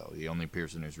Faso. The only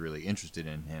person who's really interested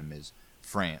in him is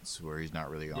France, where he's not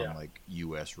really on like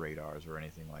U.S. radars or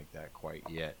anything like that quite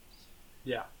yet.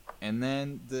 Yeah. And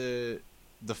then the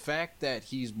fact that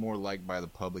he's more liked by the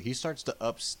public, he starts to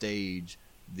upstage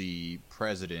the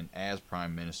president as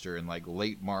prime minister in like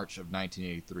late March of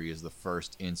 1983 is the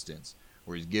first instance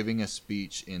where he's giving a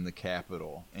speech in the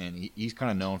Capitol, and he's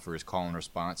kind of known for his call and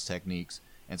response techniques.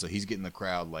 And so he's getting the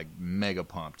crowd like mega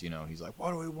pumped, He's like,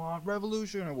 "What do we want?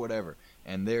 Revolution or whatever?"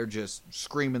 And they're just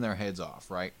screaming their heads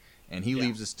off, right? And he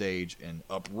leaves the stage and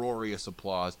uproarious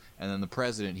applause. And then the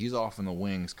president, he's off in the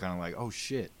wings, kind of like, "Oh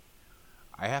shit,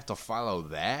 I have to follow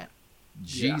that?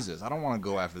 Jesus, I don't want to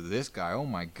go after this guy. Oh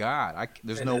my God,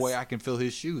 there's no way I can fill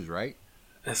his shoes, right?"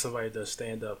 As somebody does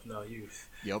stand up, no, you.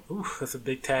 Yep. Ooh, that's a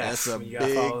big task. That's a big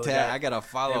task. I gotta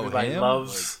follow Everybody him.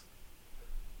 Loves.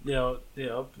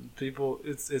 People.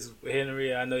 It's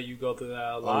Henry. I know you go through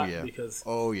that a lot because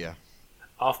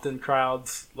often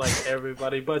crowds like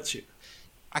everybody but you.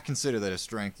 I consider that a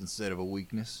strength instead of a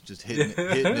weakness. Just hitting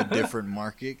a different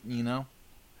market,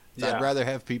 So I'd rather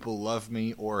have people love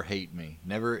me or hate me,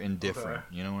 never indifferent.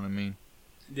 Okay. You know what I mean?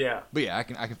 Yeah. But yeah, I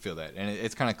can feel that, and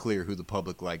it's kind of clear who the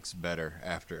public likes better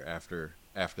after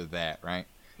after that, right?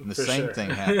 And the For same sure. thing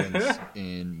happens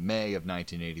in May of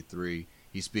 1983.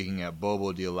 He's speaking at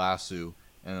Bobo Dioulasso,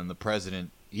 and then the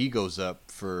president, he goes up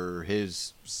for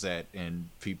his set, and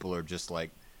people are just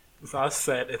like, It's not a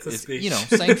set, it's a speech. you know,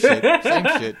 same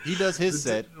shit. He does his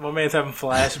set, My man's having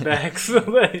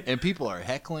flashbacks. and people are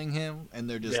heckling him, and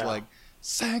they're just like,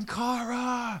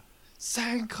 Sankara!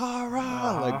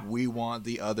 Like, we want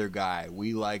the other guy.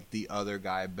 We like the other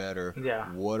guy better. Yeah.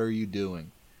 What are you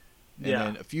doing? And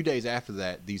then a few days after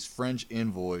that, these French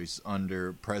envoys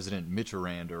under President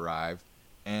Mitterrand arrive,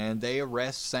 and they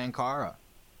arrest Sankara.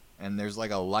 And there's like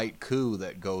a light coup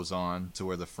that goes on to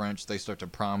where the French, they start to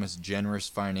promise generous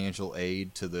financial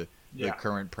aid to the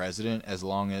current president as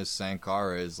long as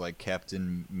Sankara is like kept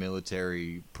in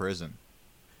military prison.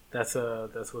 That's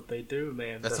what they do,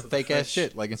 man. That's a fake ass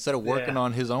shit. Like, instead of working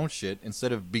on his own shit,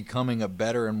 instead of becoming a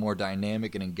better and more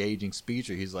dynamic and engaging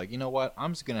speaker, he's like, you know what?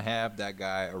 I'm just gonna have that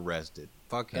guy arrested.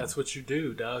 Fuck him. That's what you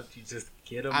do, dog. You just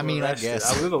get him. I mean, arrested. I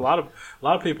guess there's a lot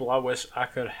of people I wish I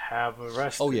could have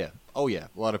arrested. Oh yeah.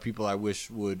 A lot of people I wish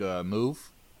would move.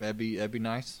 That'd be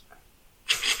nice.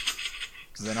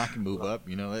 Because then I can move up.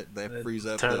 You know, that frees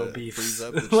up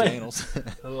the channels.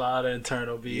 A lot of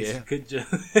internal beef. Yeah. Could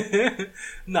just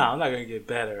no, I'm not gonna get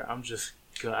better. I'm just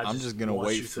gonna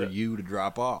wait for you to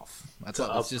drop off. That's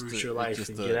all. It's just your life it's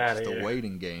just and get out of here. a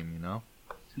waiting game, you know.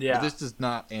 Yeah. But this does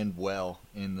not end well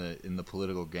in the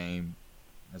political game,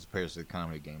 as opposed to the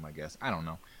comedy game, I guess. I don't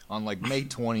know. On like May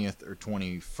 20th or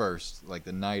 21st, like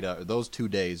the night of those 2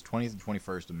 days, 20th and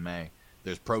 21st of May,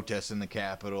 there's protests in the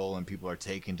Capitol, and people are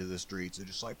taken to the streets. They're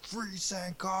just like, free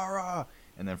Sankara!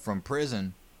 And then from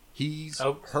prison, he's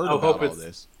heard about all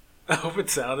this. I hope it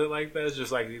sounded like that. It's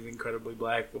just like these incredibly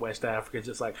black West Africans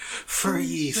just like,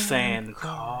 free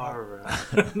Sankara.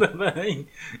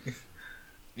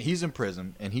 He's in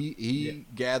prison, and he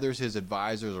gathers his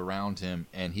advisors around him,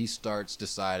 and he starts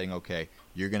deciding, okay,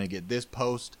 you're going to get this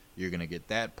post, you're going to get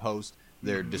that post.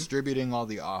 They're distributing all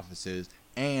the offices,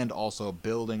 and also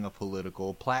building a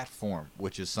political platform,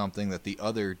 which is something that the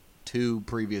other two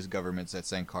previous governments that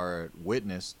Sankara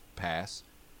witnessed pass.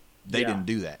 They didn't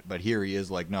do that. But here he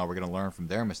is like, no, we're going to learn from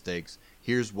their mistakes.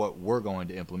 Here's what we're going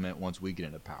to implement once we get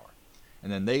into power. And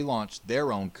then they launched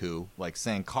their own coup, like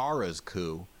Sankara's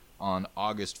coup, on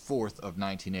August 4th of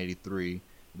 1983.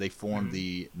 They formed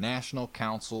the National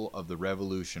Council of the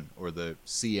Revolution, or the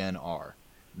CNR.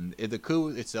 The coup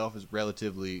itself is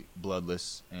relatively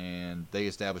bloodless, and they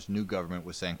established new government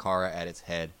with Sankara at its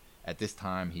head. At this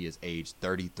time, he is aged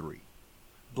 33.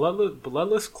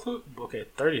 Bloodless coup? Okay,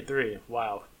 33.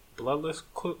 Wow. Bloodless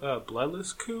coup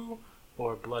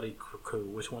or bloody coup?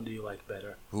 Which one do you like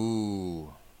better?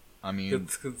 Ooh. I mean...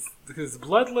 Because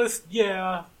bloodless,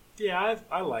 yeah,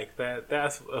 I like that.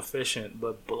 That's efficient,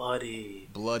 but bloody...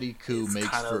 Bloody coup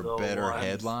makes for better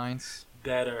headlines.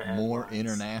 More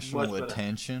international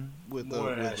attention with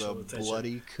a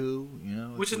bloody coup, you know.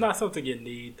 Which is not something you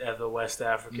need as a West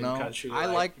African country.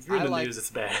 If you're in the news,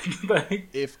 it's bad.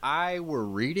 If I were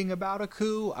reading about a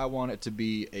coup, I want it to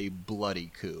be a bloody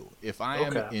coup. If I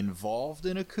am involved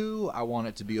in a coup, I want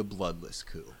it to be a bloodless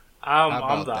coup.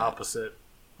 I'm the opposite.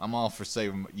 I'm all for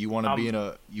saving. You want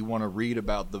to you want to read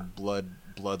about the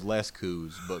bloodless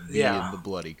coups, but be in the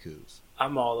bloody coups.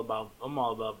 I'm all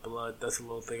about blood. That's a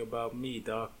little thing about me,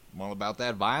 dog. I'm all about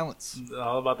that violence.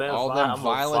 All about that. All them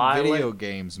violent video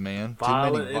games, man. Too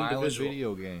many violent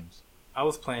video games. I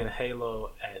was playing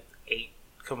Halo at 8.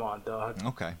 Come on, dog.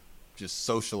 Okay, just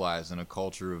socialize in a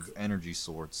culture of energy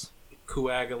swords.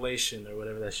 Coagulation or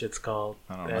whatever that shit's called.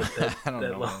 I don't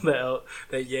know.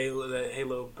 That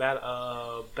Halo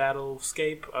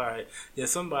Battlescape. All right, yeah.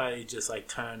 Somebody just like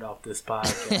turned off this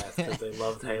podcast because they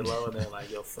loved Halo and they're like,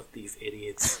 "Yo, fuck these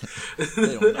idiots."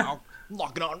 They don't know.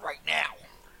 Log it on right now.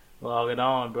 Log it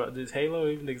on, bro. Does Halo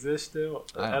even exist still?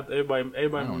 Everybody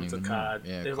moved to COD.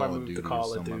 Yeah, everybody moved to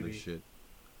Call of Duty. Shit.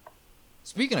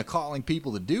 Speaking of calling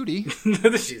people to duty,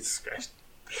 Jesus Christ.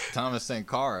 Thomas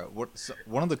Sankara,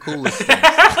 one of the coolest things.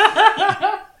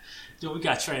 Dude, we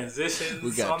got transitions.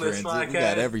 We got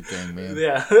everything, man.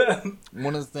 Yeah.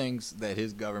 One of the things that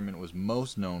his government was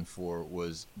most known for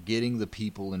was getting the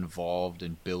people involved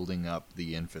in building up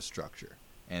the infrastructure.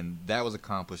 And that was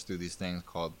accomplished through these things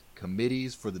called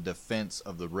Committees for the Defense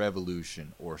of the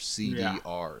Revolution, or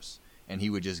CDRs. And he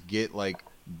would just get like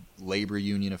labor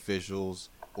union officials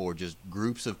or just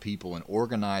groups of people and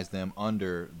organize them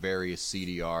under various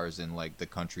CDRs in like the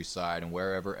countryside and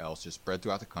wherever else, just spread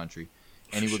throughout the country.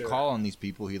 And he would call on these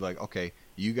people. He'd like, okay,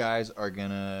 you guys are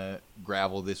gonna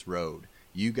gravel this road.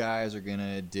 You guys are going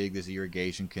to dig this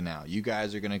irrigation canal. You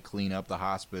guys are going to clean up the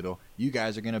hospital. You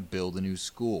guys are going to build a new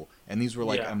school. And these were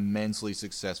like immensely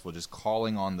successful, just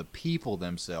calling on the people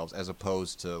themselves as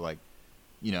opposed to like,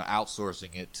 you know,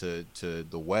 outsourcing it to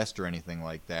the West or anything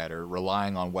like that, or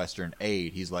relying on Western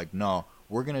aid. He's like, no,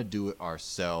 we're going to do it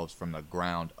ourselves from the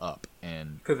ground up.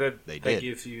 And because that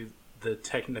gives you the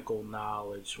technical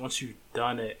knowledge. Once you've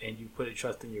done it and you put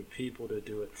trust in your people to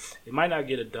do it, it might not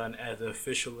get it done as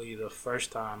officially the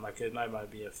first time. Like it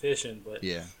might be efficient, but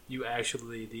you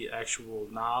actually, the actual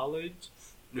knowledge,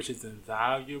 which is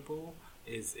invaluable,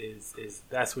 is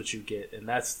that's what you get, and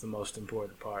that's the most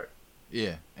important part.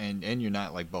 Yeah, and you're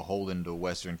not like beholden to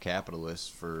Western capitalists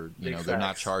for, you know, they're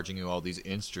not charging you all these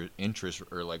interest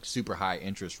or like super high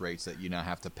interest rates that you now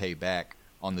have to pay back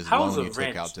on this loan you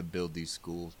took out to build these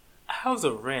schools. How's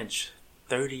a wrench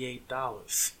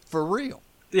 $38? For real?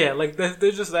 Yeah, like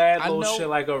they just add little shit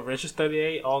like a wrench is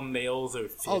 $38. All nails are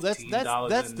 $15. Oh,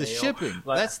 that's the shipping.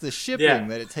 Like, that's the shipping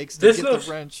that it takes to get the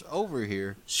wrench over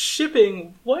here.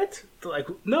 Shipping? What? Like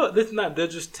no, that's not. They'll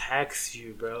just tax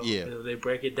you, bro. Yeah, they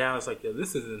break it down. It's like, yo,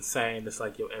 this is insane. It's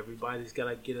like, yo, everybody's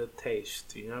gotta get a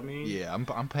taste. You know what I mean? Yeah, I'm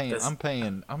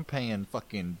paying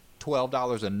fucking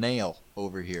 $12 a nail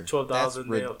over here. $12 a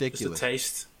nail. Ridiculous. Just a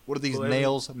taste. What are these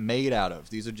nails made out of?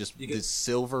 These are just these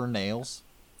silver nails.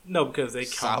 No, because they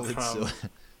come from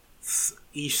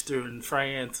Eastern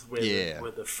France, where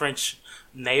the French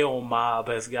nail mob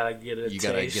has got to get a taste. You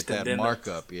got to get that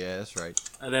markup. Yeah, that's right.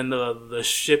 And then the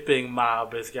shipping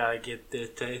mob has got to get their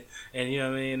taste. And you know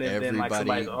what I mean? And then like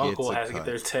somebody's uncle has to get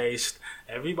their taste.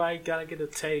 Everybody got to get a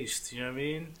taste. You know what I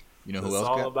mean? You know who else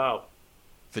all about?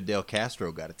 Fidel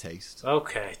Castro got a taste.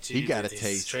 Okay, geez, he got a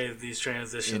taste. These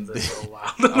transitions are so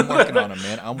wild. I'm working on them,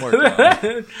 man. I'm working on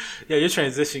it. Yeah, your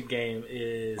transition game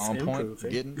is on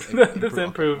improving. Point. It's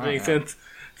improving since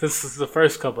the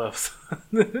first couple of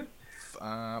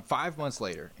 5 months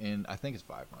later, I think it's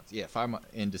 5 months. Yeah, 5 months.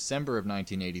 In December of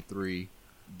 1983,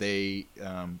 they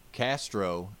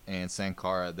Castro and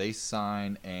Sankara, they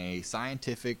sign a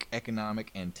scientific, economic,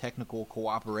 and technical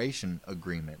cooperation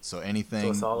agreement. So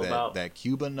anything that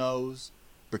Cuba knows,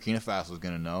 Burkina Faso is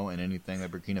going to know, and anything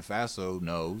that Burkina Faso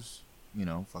knows, you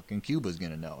know, fucking Cuba's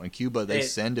going to know. And Cuba, they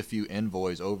send a few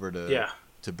envoys over to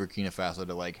Burkina Faso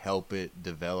to like help it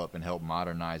develop and help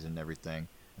modernize and everything.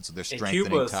 And so they're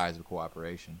strengthening ties of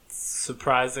cooperation.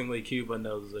 Surprisingly, Cuba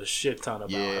knows a shit ton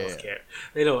about healthcare.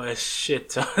 They know a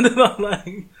shit ton.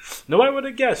 Like, nobody would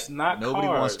have guessed. Nobody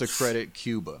wants to credit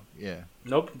Cuba. Yeah.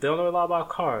 Nope. They don't know a lot about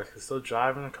cars. They're still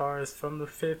driving the cars from the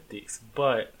 50s.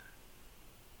 But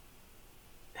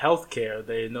healthcare,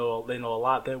 they know a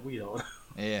lot that we don't.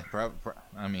 Yeah.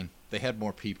 I mean, they had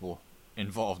more people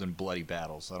involved in bloody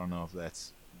battles. I don't know if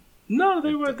that's... No,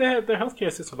 they had their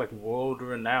healthcare system like world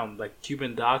renowned. Like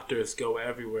Cuban doctors go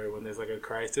everywhere when there's like a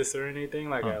crisis or anything,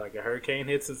 like a hurricane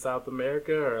hits in South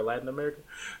America or Latin America.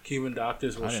 Cuban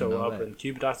doctors will show up, and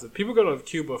Cuban doctors. People go to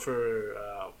Cuba for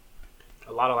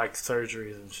a lot of like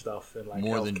surgeries and stuff and like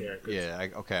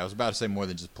healthcare. Okay. I was about to say more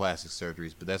than just plastic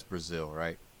surgeries, but that's Brazil,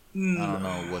 right? I don't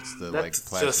know what's the like.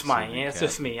 That's just Miami. It's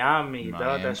just Miami,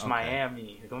 dog. That's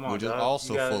Miami. Come on, which is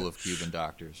also full of Cuban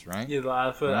doctors, right? Yeah,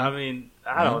 I mean,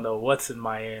 I don't know what's in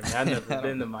Miami. I've never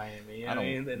been to Miami. You know what I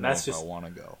mean? And that's just, I want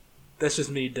to go. That's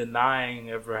just me denying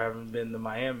ever having been to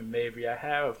Miami. Maybe I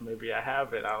have. Maybe I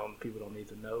haven't. People don't need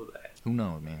to know that. Who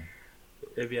knows, man?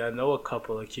 Maybe I know a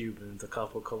couple of Cubans, a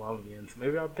couple of Colombians.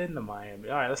 Maybe I've been to Miami.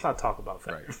 All right, let's not talk about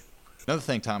that. Right. Another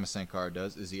thing Thomas Sankara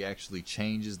does is he actually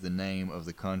changes the name of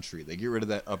the country. They get rid of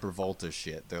that Upper Volta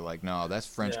shit. They're like, no, that's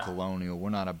French colonial. We're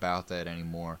not about that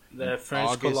anymore. That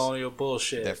French colonial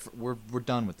bullshit. We're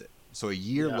done with it. So a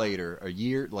year later,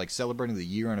 like celebrating the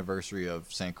year anniversary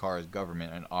of Sankara's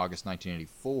government in August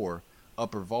 1984,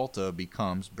 Upper Volta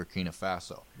becomes Burkina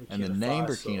Faso. And the name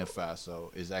Burkina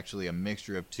Faso is actually a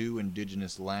mixture of two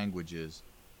indigenous languages,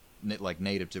 like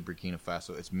native to Burkina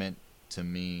Faso. It's meant to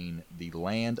mean the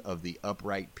land of the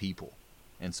upright people.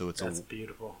 And so that's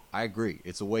beautiful. I agree.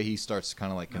 It's a way he starts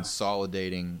kind of like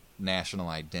consolidating national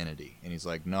identity. And he's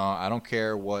like, no, I don't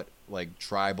care what like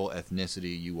tribal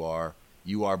ethnicity you are.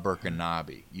 You are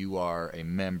Burkinabe. You are a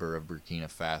member of Burkina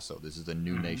Faso. This is a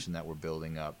new nation that we're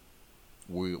building up.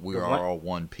 We are all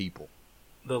one people.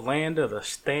 The land of the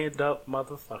stand-up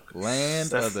motherfuckers.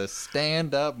 Land of the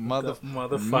stand-up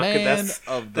motherfuckers. Man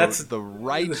that's the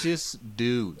righteous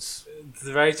dudes.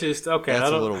 The righteous, okay.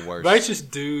 That's a little worse. Righteous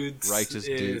dudes.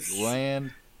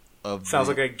 Land of sounds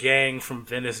like a gang from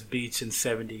Venice Beach in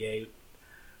 78.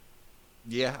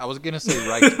 Yeah, I was gonna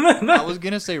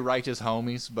say righteous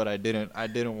homies, but I didn't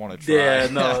want to try. Yeah,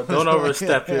 no, don't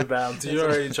overstep your bounds. You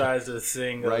already tried to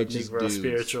sing a Righteous Negro dudes.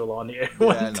 spiritual on the air Yeah,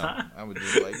 one time. I would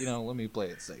just like, let me play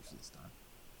it safe this time.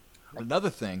 Another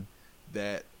thing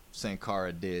that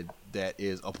Sankara did that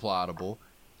is applaudable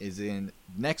is in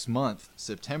next month,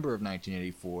 September of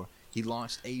 1984, he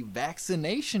launched a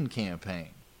vaccination campaign.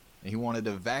 And he wanted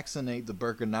to vaccinate the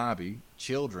Burkinabe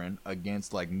children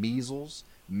against like measles,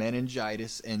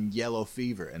 meningitis, and yellow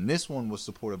fever. And this one was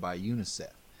supported by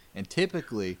UNICEF. And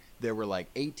typically, there were like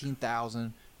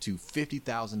 18,000 to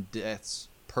 50,000 deaths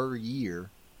per year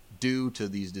due to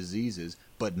these diseases,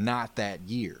 but not that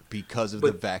year because of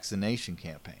the vaccination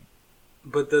campaign.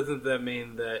 But doesn't that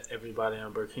mean that everybody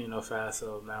in Burkina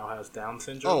Faso now has Down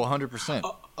syndrome? Oh, 100%.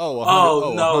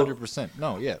 No. 100%.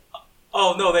 No, yeah.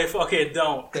 Oh, no, they fucking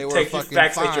don't. They were Take fucking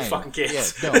vaccinate fine. your fucking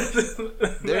kids. Yeah, no.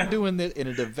 They're doing this in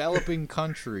a developing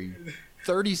country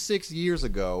 36 years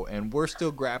ago, and we're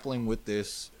still grappling with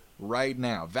this right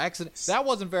now. That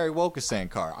wasn't very woke of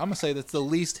Sankara. I'm going to say that's the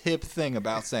least hip thing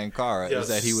about Sankara is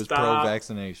that he was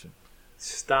pro-vaccination.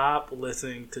 Stop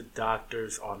listening to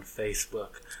doctors on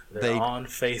Facebook. They're on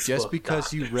Facebook. Just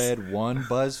because you read one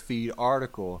BuzzFeed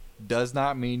article does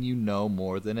not mean you know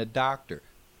more than a doctor.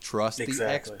 Trust the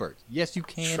experts. Yes, you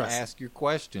can ask your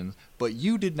questions, but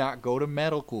you did not go to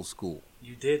medical school.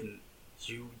 You didn't.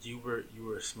 You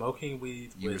were smoking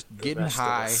weed. You were getting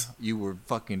high. You were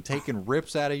fucking taking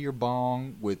rips out of your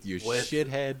bong with your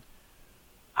shithead.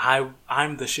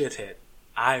 I'm the shithead.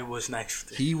 I was next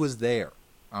to him. He was there.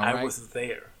 I was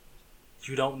there.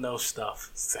 You don't know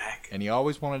stuff, Zach. And he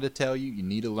always wanted to tell you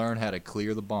need to learn how to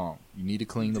clear the bong. You need to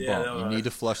clean the bong. You need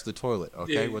to flush the toilet.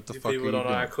 Okay, what the fuck are you doing? People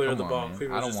don't know how to clear the bong.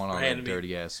 I don't want all that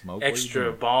dirty ass smoke.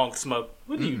 Extra bong smoke.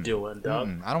 What are you doing,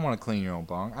 dog? I don't want to clean your own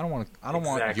bong. I don't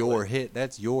want your hit.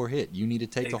 That's your hit. You need to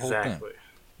take the whole thing.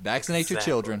 Vaccinate your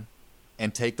children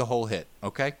and take the whole hit.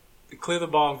 Okay. Clear the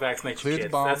bong, vaccinate your kids. Clear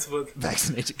the bong, that's what...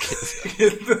 vaccinate your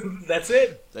kids. That's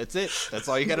it. That's it. That's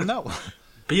all you got to know.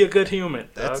 Be a good human.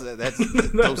 That's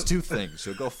those two things.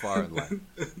 You'll go far in life.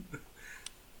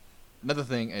 Another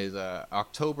thing is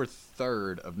October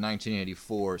 3rd of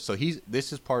 1984. So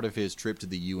this is part of his trip to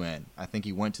the UN. I think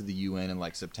he went to the UN in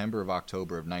like September or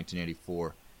October of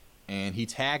 1984, and he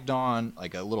tagged on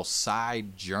like a little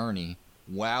side journey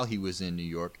while he was in New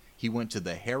York. He went to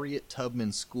the Harriet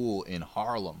Tubman School in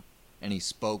Harlem, and he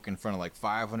spoke in front of like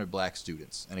 500 black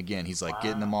students. And again, he's like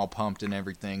getting them all pumped and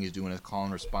everything. He's doing his call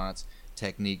and response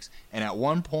techniques. And at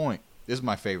one point, this is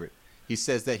my favorite, he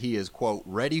says that he is, quote,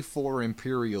 ready for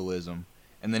imperialism,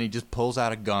 and then he just pulls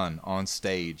out a gun on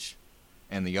stage,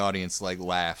 and the audience like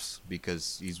laughs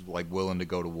because he's like willing to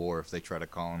go to war if they try to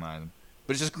colonize him.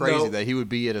 But it's just crazy that he would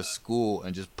be at a school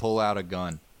and just pull out a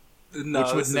gun,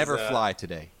 which would never fly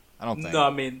today. I don't think. No, I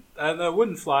mean, it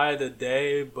wouldn't fly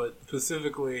today, but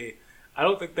specifically, I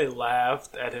don't think they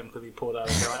laughed at him because he pulled out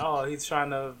a gun. Like, oh, he's trying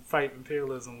to fight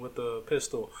imperialism with a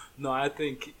pistol. No, I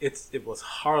think it was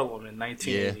Harlem in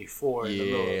 1984. Yeah. In the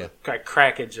middle of the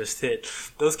crack had just hit.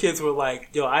 Those kids were like,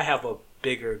 yo, I have a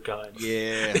bigger gun.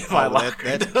 Yeah.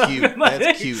 That's cute.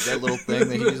 That's cute. That little thing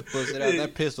that he just puts it out.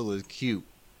 That pistol is cute.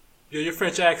 Yo, your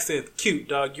French accent, cute,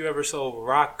 dog. You ever sold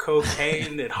rock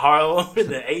cocaine in Harlem in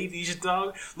the 80s,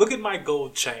 dog? Look at my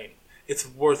gold chain. It's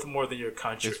worth more than your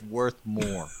country. It's worth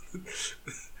more.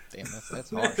 Damn, that's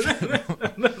harsh.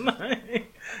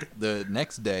 The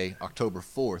next day, October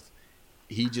 4th,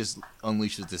 he just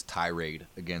unleashes this tirade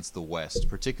against the West,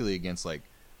 particularly against like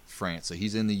France. So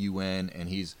he's in the UN and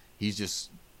he's just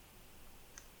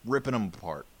ripping them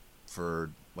apart for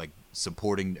like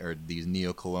supporting these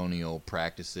neo-colonial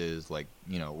practices, like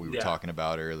we were talking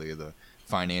about earlier, the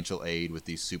financial aid with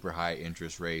these super high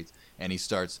interest rates, and he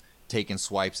starts taking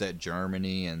swipes at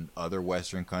Germany and other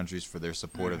Western countries for their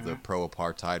support of the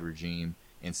pro-apartheid regime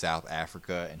in South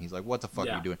Africa. And he's like, what the fuck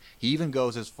are you doing? He even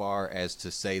goes as far as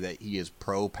to say that he is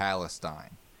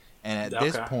pro-Palestine. And at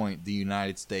this point, the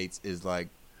United States is like,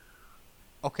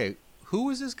 okay, who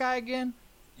is this guy again?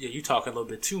 Yeah, you talking a little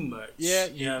bit too much. Yeah,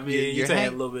 you know what I mean? You're saying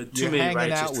a little bit too many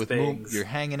righteous things. You're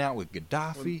hanging out with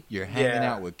Gaddafi. You're hanging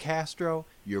out with Castro.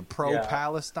 You're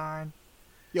pro-Palestine.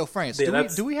 Yo, France,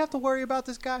 do we have to worry about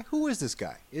this guy? Who is this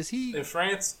guy? Is he... In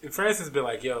France has been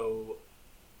like, yo,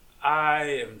 I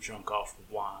am drunk off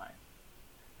wine.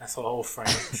 That's the whole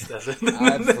France.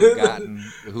 I've forgotten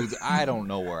I don't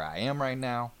know where I am right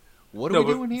now. What are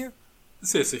we doing here?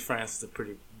 Seriously, France is a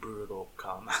pretty brutal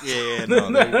colonizers. Yeah,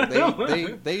 no,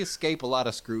 they escape a lot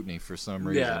of scrutiny for some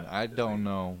reason. Yeah. I don't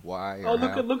know why. Oh, or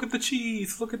how. look at the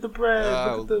cheese, look at the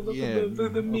bread, look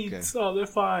at the meats. Okay. Oh, they're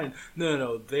fine.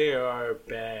 No, they are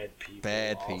bad people.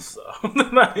 Bad also.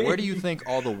 people. Where do you think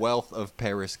all the wealth of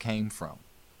Paris came from?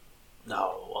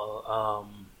 No,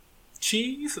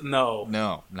 cheese? No,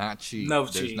 not cheese. No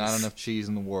There's cheese. not enough cheese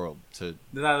in the world to.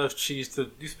 There's not enough cheese to.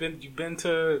 You've been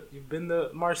to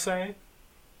Marseille?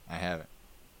 I haven't.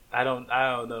 I don't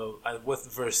know. What's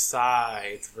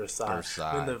Versailles? It's Versailles.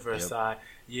 Versailles. Been to Versailles. Yep.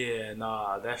 Yeah,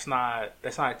 nah, that's not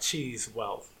cheese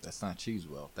wealth. That's not cheese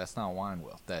wealth. That's not wine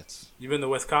wealth. That's. You been to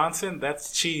Wisconsin?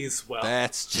 That's cheese wealth.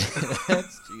 That's cheese.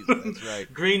 That's right.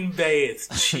 Green Bay,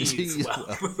 it's cheese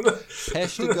wealth.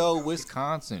 Peshtigo,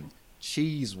 Wisconsin,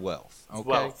 cheese wealth. Okay.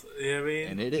 Wealth. You know what I mean?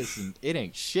 And it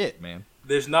ain't shit, man.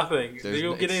 There's nothing. You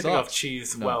don't get anything off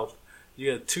cheese wealth.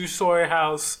 You get a 2-story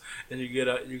house, and you get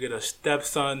a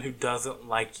stepson who doesn't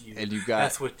like you. And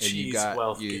that's what cheese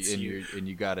wealth gets you. And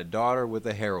you got a daughter with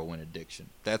a heroin addiction.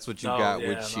 That's what you got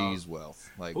with cheese wealth.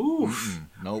 Like,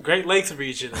 nope. Great Lakes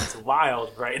region is wild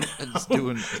right now. It's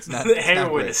not. The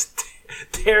heroin is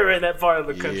tearing that part of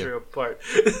the country apart.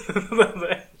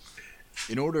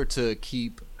 In order to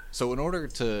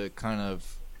kind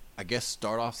of, I guess,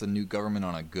 start off the new government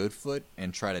on a good foot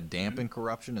and try to dampen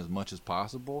corruption as much as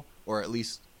possible, or at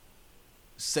least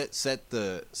set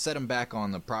them back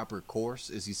on the proper course,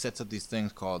 is he sets up these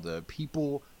things called the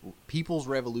People's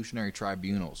Revolutionary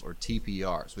Tribunals, or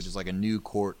TPRs, which is like a new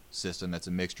court system that's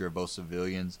a mixture of both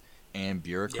civilians and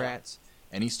bureaucrats. Yeah.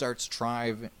 And he starts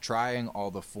trying all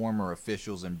the former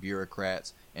officials and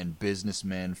bureaucrats and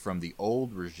businessmen from the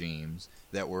old regimes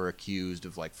that were accused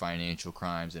of like financial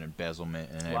crimes and embezzlement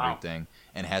and everything,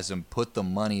 and has them put the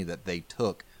money that they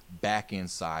took back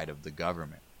inside of the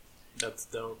government. That's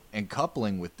dope. And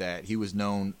coupling with that, he was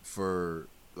known for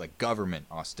like government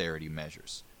austerity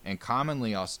measures. And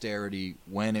commonly austerity,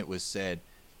 when it was said,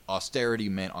 austerity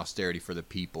meant austerity for the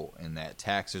people, and that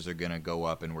taxes are going to go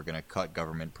up and we're going to cut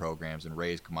government programs and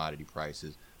raise commodity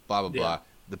prices, blah, blah, blah.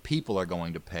 The people are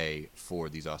going to pay for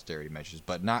these austerity measures,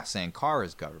 but not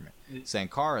Sankara's government.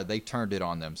 Sankara, they turned it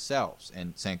on themselves.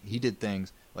 And he did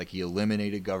things like he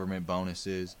eliminated government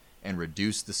bonuses and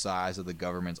reduced the size of the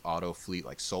government's auto fleet,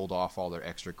 like sold off all their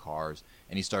extra cars.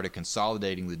 And he started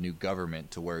consolidating the new government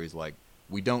to where he's like,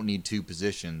 we don't need two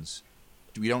positions.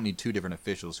 We don't need two different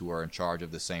officials who are in charge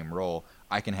of the same role.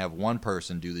 I can have one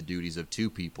person do the duties of two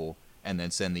people and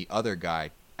then send the other guy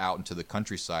out into the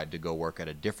countryside to go work at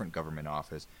a different government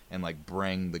office and like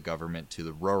bring the government to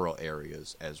the rural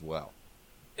areas as well.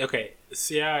 Okay,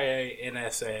 CIA,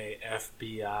 NSA,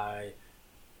 FBI,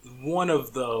 one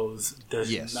of those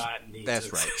does not need that's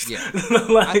to right. exist. Yeah.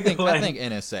 I think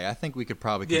NSA. I think we could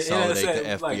probably consolidate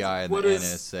NSA, the FBI and the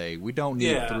NSA. We don't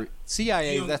need three.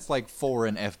 CIA, that's like for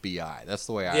an FBI. That's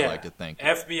the way I like to think.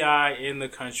 FBI in the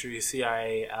country,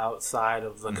 CIA outside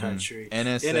of the country.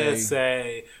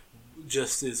 NSA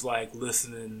just is like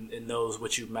listening and knows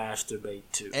what you masturbate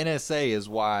to. NSA is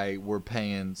why we're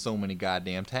paying so many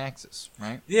goddamn taxes,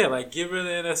 right? Yeah, like get rid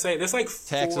of NSA. There's like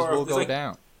taxes will go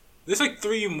down. There's like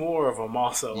 3 more of them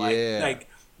also. Like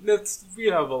we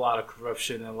have a lot of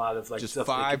corruption and a lot of like just stuff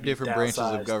 5 different branches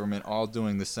of government all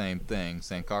doing the same thing.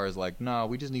 Sankara's like, no,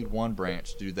 we just need one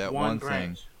branch to do that one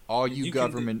thing. All you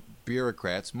government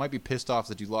bureaucrats might be pissed off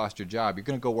that you lost your job. You're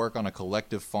gonna go work on a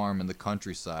collective farm in the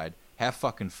countryside. Have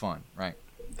fucking fun, right?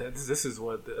 This is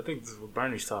what I think. This is what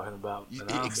Bernie's talking about.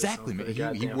 Exactly,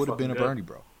 man. He would have been a Bernie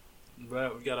bro.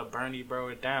 But we gotta Bernie bro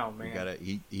it down, man.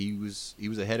 He was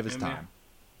ahead of his time.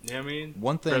 You know what I mean?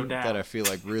 One thing that I feel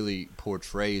like really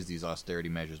portrays these austerity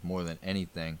measures more than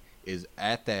anything is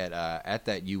at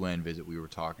that UN visit we were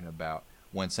talking about.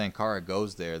 When Sankara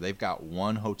goes there, they've got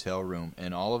one hotel room,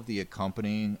 and all of the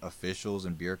accompanying officials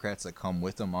and bureaucrats that come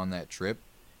with him on that trip,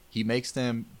 he makes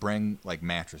them bring like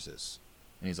mattresses,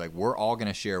 and he's like, "We're all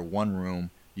gonna share one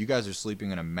room. You guys are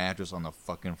sleeping in a mattress on the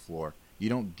fucking floor. You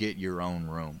don't get your own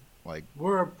room." Like,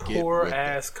 we're a poor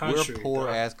ass country. We're a poor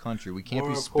ass country. We can't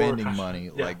be spending money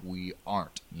like we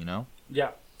aren't, you know? Yeah.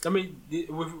 I mean,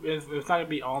 it's not going to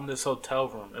be on this hotel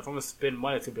room. If I'm going to spend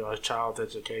money, it's going to be on a child's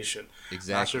education.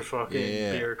 Exactly. Not your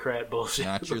fucking bureaucrat bullshit.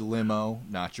 Not your limo,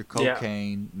 not your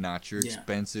cocaine, not your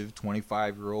expensive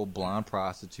 25-year-old blonde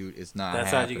prostitute. It's not That's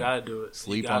happening. how you got to do it.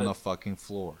 Sleep on the fucking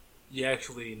floor. You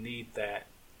actually need that.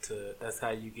 That's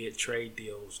how you get trade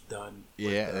deals done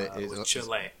with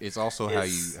Chile. It's also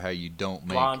how you don't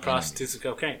make blonde prostitutes and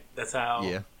cocaine. That's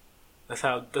how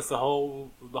that's the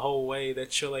whole way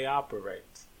that Chile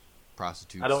operates.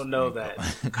 Prostitutes. I don't know that.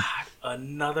 God,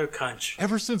 another country.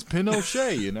 Ever since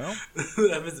Pinochet, you know.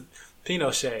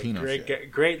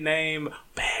 Pinochet. Great name.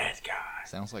 Bad guy.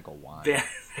 Sounds like a wine.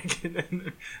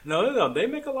 No. They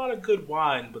make a lot of good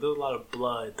wine, but there's a lot of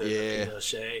blood. Yeah.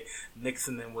 Pinochet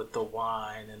mixing in with the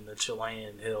wine and the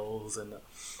Chilean hills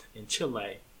in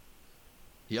Chile.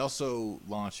 He also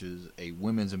launches a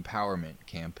women's empowerment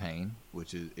campaign,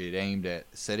 which is it aimed at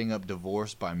setting up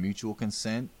divorce by mutual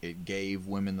consent. It gave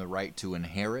women the right to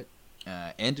inherit,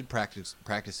 ended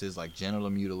practices like genital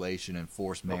mutilation and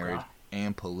forced marriage,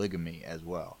 and polygamy as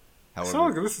well.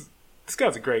 However, this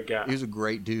guy's a great guy. He was a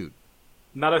great dude.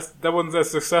 That wasn't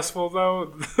as successful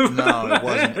though. No, it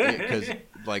wasn't, because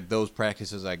like those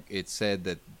practices, like it said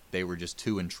that they were just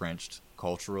too entrenched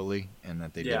culturally, and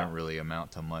that they didn't really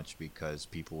amount to much because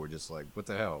people were just like, "What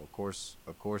the hell? Of course,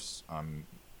 I'm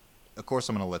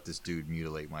going to let this dude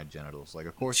mutilate my genitals. Like,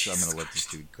 of course, I'm going to let this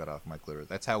dude cut off my clitoris.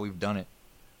 That's how we've done it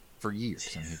for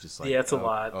years." And he's just like, it's a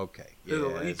lot. Okay,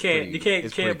 you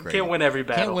can't win every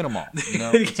battle. Can't win them all. You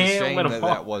know, it's a shame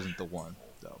that wasn't the one,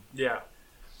 though. Yeah.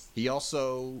 He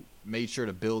also made sure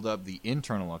to build up the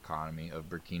internal economy of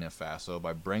Burkina Faso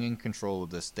by bringing control of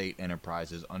the state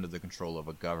enterprises under the control of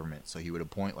a government. So he would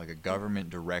appoint like a government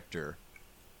director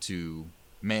to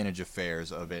manage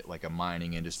affairs of it, like a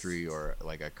mining industry or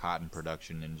like a cotton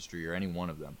production industry or any one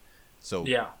of them. So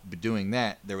doing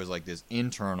that, there was like this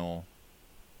internal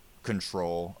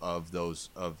control of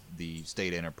the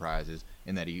state enterprises,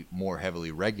 in that he more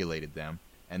heavily regulated them.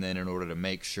 And then in order to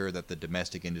make sure that the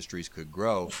domestic industries could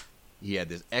grow, he had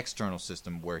this external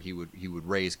system where he would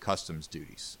raise customs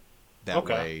duties. That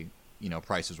way,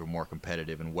 prices were more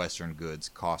competitive and Western goods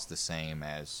cost the same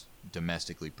as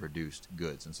domestically produced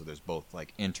goods. And so there's both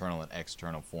like internal and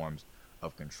external forms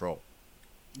of control.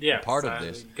 Yeah, and part of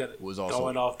this was also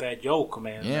going off that yoke,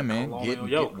 man. Yeah, man,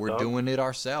 we're doing it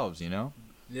ourselves,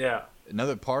 Yeah.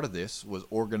 Another part of this was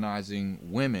organizing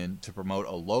women to promote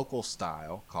a local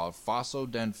style called Faso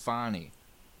den Fani.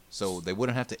 So they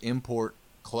wouldn't have to import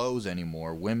clothes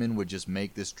anymore. Women would just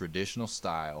make this traditional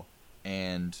style,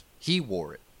 and he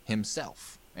wore it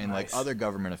himself. And like other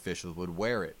government officials would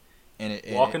wear it. And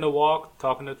walking the walk,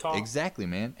 talking the talk. Exactly,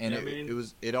 man. And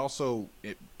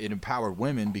it empowered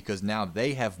women, because now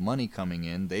they have money coming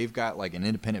in. They've got like an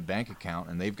independent bank account,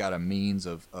 and they've got a means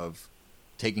of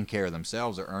taking care of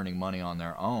themselves or earning money on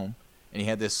their own. And he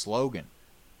had this slogan.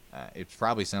 It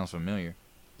probably sounds familiar.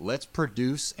 Let's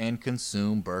produce and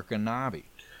consume Burkinabe.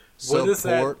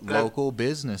 Support local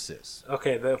businesses.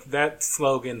 Okay, that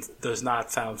slogan does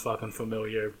not sound fucking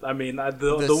familiar. I mean,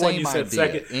 the one you said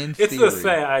second. It's the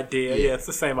same idea. Yeah, it's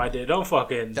the same idea. Don't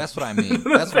fucking. That's what I mean.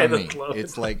 That's what I mean.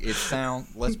 It's like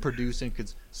let's produce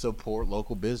and support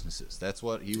local businesses. That's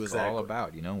what he was all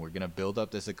about. We're gonna build up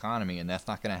this economy, and that's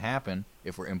not gonna happen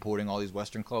if we're importing all these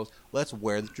Western clothes. Let's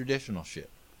wear the traditional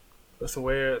shit. Let's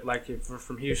wear, like if we're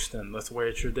from Houston, let's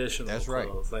wear traditional clothes. That's right.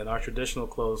 Like our traditional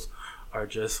clothes are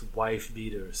just wife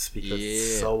beaters because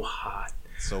it's so hot.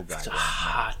 So goddamn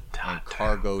hot. And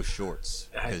cargo shorts.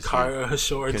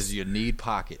 Because you need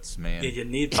pockets, man. Yeah, you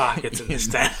need pockets in this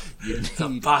town. It's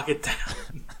a pocket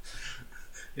town.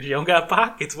 If you don't got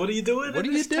pockets, what are you doing? What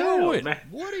are you doing, man?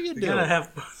 What are you doing? You gotta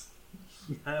have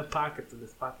pockets in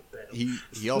this pocket town.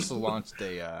 He also launched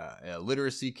a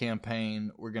literacy campaign.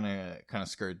 We're gonna kind of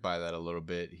skirt by that a little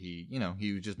bit. He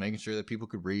was just making sure that people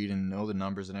could read and know the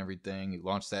numbers and everything. He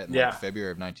launched that in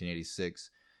February of 1986.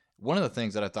 One of the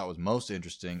things that I thought was most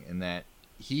interesting in that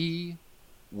he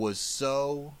was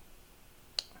such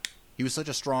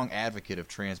a strong advocate of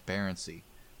transparency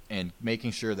and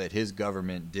making sure that his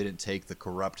government didn't take the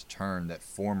corrupt turn that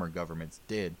former governments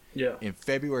did. Yeah. In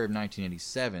February of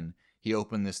 1987, he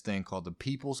opened this thing called the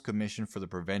People's Commission for the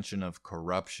Prevention of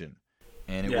Corruption.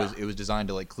 And it was designed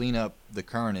to like clean up the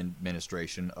current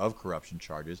administration of corruption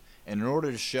charges. And in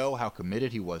order to show how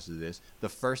committed he was to this, the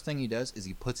first thing he does is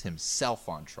he puts himself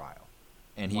on trial.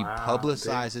 And he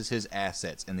publicizes his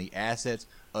assets and the assets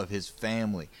of his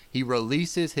family. He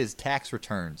releases his tax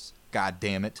returns. God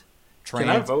damn it. Can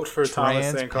I vote for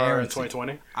Thomas Sankara in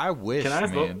 2020? I wish, Can I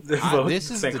man. vote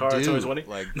this is Sankara the dude.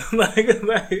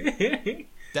 2020?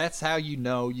 That's how you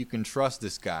know you can trust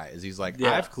this guy. Is he's like,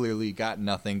 I've clearly got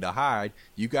nothing to hide.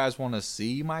 You guys want to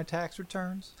see my tax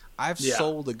returns? I've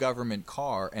sold a government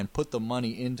car and put the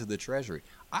money into the treasury.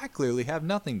 I clearly have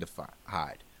nothing to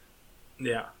hide.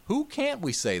 Yeah. Who can't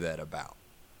we say that about?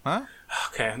 Huh?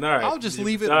 Okay, all right. I'll just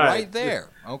leave it right there.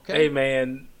 Okay. Hey,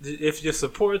 man, if you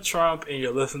support Trump and you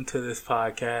listen to this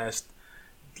podcast,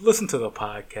 listen to the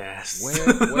podcast. Where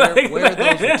are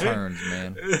those returns,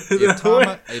 man? If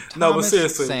Thomas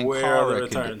seriously, Sankara where are the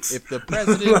returns? If the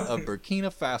president of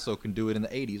Burkina Faso can do it in the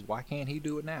 80s, why can't he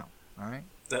do it now? All right?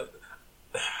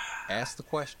 Ask the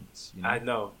questions. I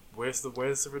know. Where's the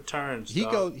returns? He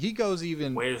goes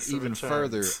even returns?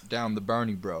 further down the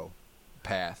Bernie bro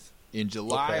path. In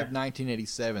July of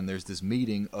 1987, there's this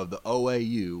meeting of the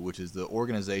OAU, which is the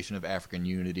Organization of African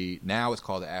Unity. Now it's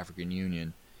called the African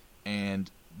Union.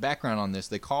 And background on this,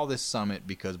 they call this summit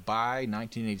because by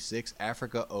 1986,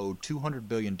 Africa owed $200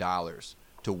 billion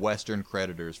to Western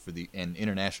creditors and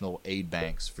international aid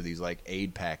banks for these like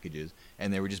aid packages,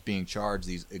 and they were just being charged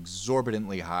these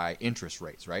exorbitantly high interest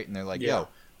rates, right? And they're like, yo,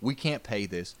 we can't pay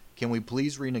this. Can we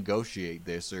please renegotiate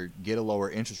this or get a lower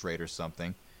interest rate or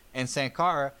something? And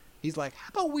Sankara, he's like, how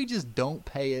about we just don't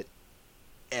pay it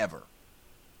ever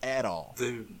at all?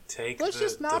 Dude, Let's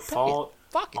just not default pay it.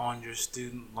 Fuck it. On your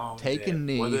student loan Take debt. a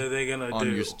knee What are they gonna do?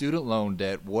 on your student loan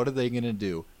debt. What are they going to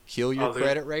do? Kill your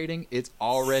credit rating? It's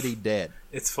already dead.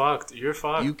 It's fucked. You're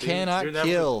fucked. You cannot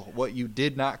kill what you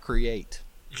did not create.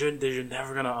 You're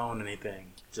never going to own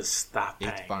anything. Just stop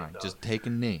paying. It's fine. Dog. Just take a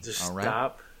knee. Just all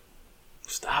right?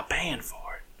 Stop paying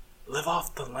for it. Live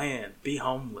off the land. Be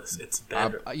homeless. It's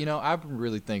better. I've been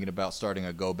really thinking about starting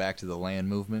a go back to the land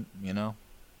movement, I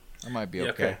might be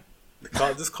okay.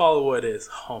 Just call it what it is.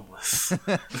 Homeless.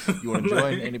 You want to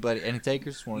join? Any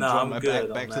takers? Want to join my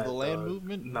back to the land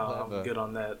movement? No, I'm good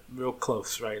on that. Real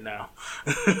close right now.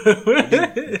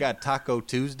 We got Taco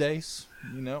Tuesdays.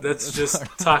 That's just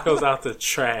tacos out the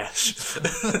trash.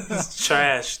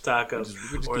 Trash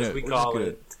tacos, or as we call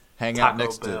it. Hang out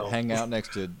next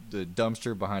to the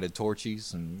dumpster behind a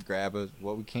Torchy's and grab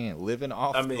what we can. Living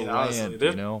off the honestly,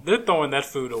 land. They're throwing that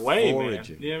food away,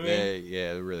 Foraging. man. You know what I mean?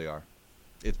 Yeah, they really are.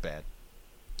 It's bad.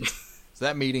 So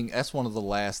that meeting, that's one of the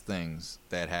last things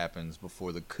that happens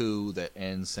before the coup that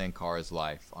ends Sankara's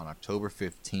life on October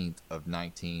 15th of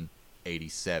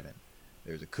 1987.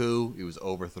 There's a coup. He was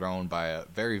overthrown by a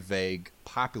very vague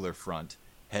popular front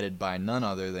headed by none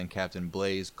other than Captain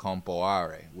Blaise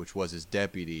Compaoré, which was his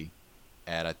deputy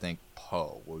at, I think,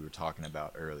 Po, what we were talking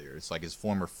about earlier. It's like his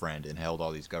former friend and held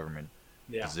all these government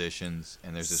positions.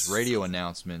 And there's this radio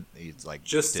announcement. He's like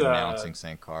just denouncing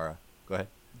Sankara. Go ahead.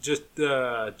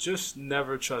 Just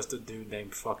never trust a dude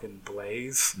named fucking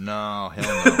Blaze. No,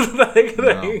 hell no.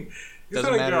 No.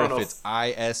 Doesn't matter if it's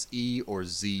ISE or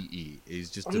ZE. He's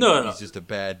just a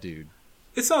bad dude.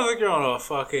 It sounds like you're on a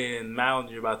fucking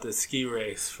mountain. You're about to ski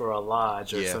race for a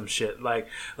lodge or some shit. Like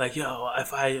yo,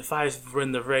 if I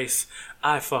win the race,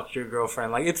 I fuck your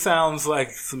girlfriend. Like it sounds like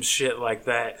some shit like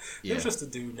that. Yeah. There's just a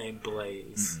dude named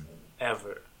Blaze.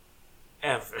 Ever.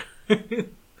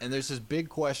 And there's this big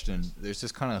question. There's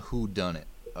this kind of whodunit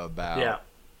about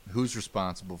who's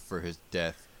responsible for his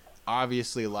death.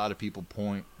 Obviously, a lot of people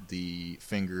point the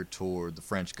finger toward the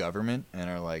French government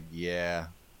and are like, yeah,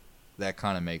 that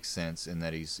kind of makes sense in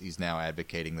that he's now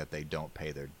advocating that they don't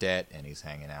pay their debt, and he's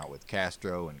hanging out with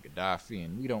Castro and Gaddafi,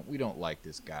 and we don't like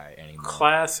this guy anymore.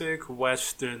 Classic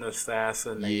Western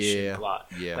assassination plot.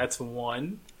 Yeah. That's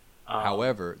one.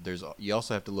 However, you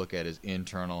also have to look at his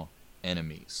internal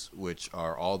enemies, which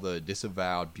are all the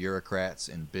disavowed bureaucrats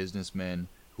and businessmen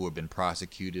who have been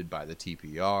prosecuted by the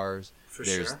TPRs.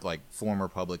 There's like former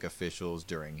public officials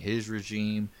during his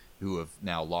regime who have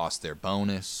now lost their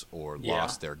bonus or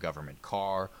lost their government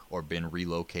car or been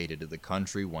relocated to the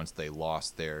country once they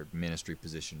lost their ministry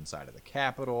position inside of the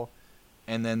capital.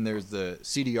 And then there's the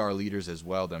CDR leaders as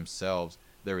well themselves.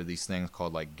 There were these things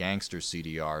called like gangster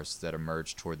CDRs that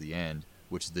emerged toward the end,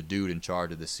 which is the dude in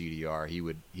charge of the CDR. He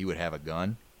would have a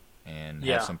gun and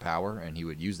have some power, and he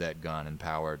would use that gun and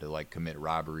power to like commit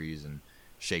robberies and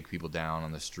shake people down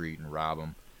on the street and rob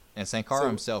them. And Sankara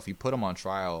himself, he put him on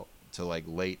trial to like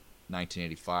late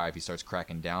 1985. He starts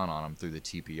cracking down on him through the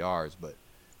TPRs, but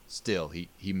still, he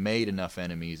made enough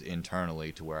enemies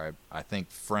internally to where I think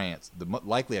France, the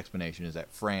likely explanation is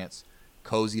that France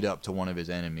cozied up to one of his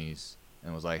enemies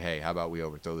and was like, hey, how about we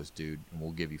overthrow this dude and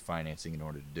we'll give you financing in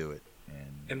order to do it.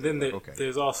 And then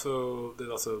there's also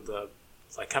the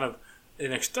like kind of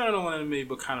an external enemy,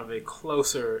 but kind of a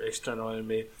closer external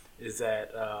enemy is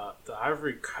that the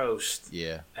Ivory Coast.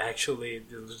 Yeah. Actually,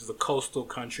 this is a coastal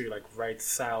country like right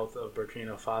south of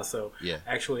Burkina Faso. Yeah.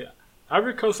 Actually,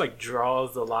 Ivory Coast like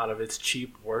draws a lot of its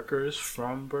cheap workers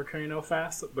from Burkina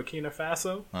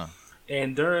Faso. Huh.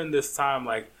 And during this time,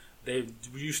 like they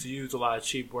used to use a lot of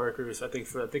cheap workers. I think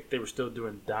they were still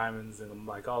doing diamonds and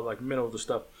like all like middle of the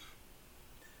stuff.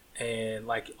 And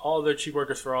like all their cheap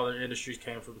workers for all their industries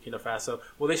came from Burkina Faso.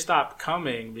 Well, they stopped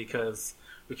coming because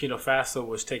Burkina Faso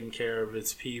was taking care of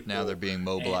its people. Now they're being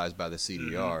mobilized by the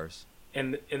CDRs.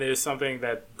 And there's something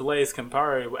that Blaise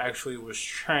Compaoré actually was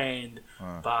trained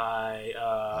by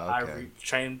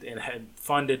trained and had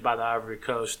funded by the Ivory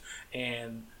Coast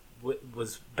and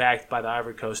was backed by the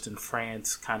Ivory Coast and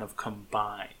France kind of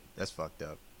combined. That's fucked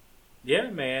up. Yeah,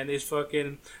 man. It's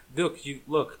fucking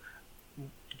look.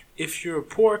 If you're a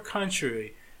poor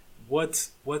country,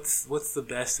 what's the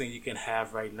best thing you can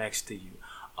have right next to you?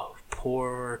 A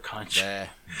poorer country. Yeah.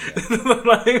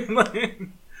 like,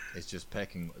 it's just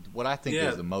pecking. What I think yeah,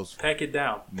 is the most peck it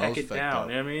down. Peck it down. up,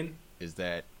 You know what I mean? is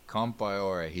that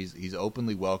Compaoré, he's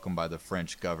openly welcomed by the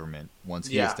French government once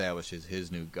he establishes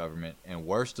his new government. And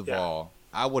worst of all,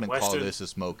 I wouldn't call this a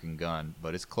smoking gun,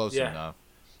 but it's close enough,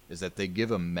 is that they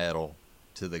give a medal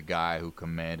to the guy who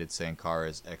commanded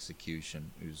Sankara's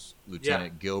execution, who's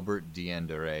Lieutenant Gilbert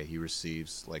Diendéré. He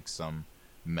receives like some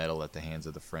medal at the hands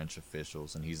of the French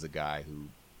officials, and he's the guy who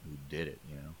did it,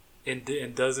 you know. And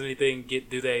does anything did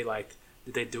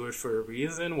they do it for a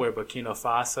reason where Burkina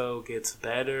Faso gets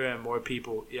better and more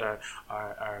people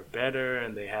are better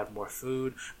and they have more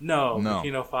food? No.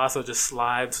 Burkina Faso just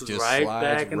slides right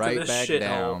back into the shit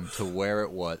down hole. To where it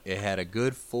was. It had a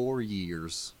good 4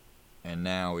 years, and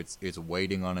now it's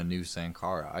waiting on a new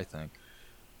Sankara, I think.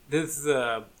 There's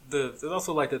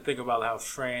also like to think about how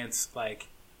France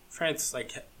gets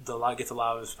a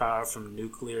lot of its power from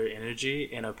nuclear energy,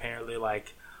 and apparently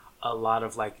like a lot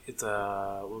of like it's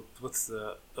what's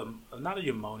the not a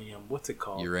ammonium, what's it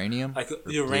called? Uranium? Like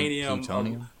uranium,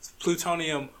 plutonium.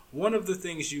 Plutonium. One of the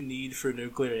things you need for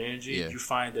nuclear energy, Yeah. you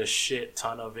find a shit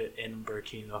ton of it in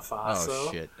Burkina Faso.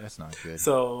 Oh shit, that's not good.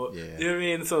 So yeah. you know what I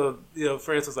mean? So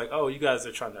France was like, "Oh, you guys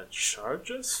are trying to charge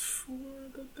us for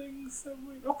the things that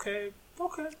we okay."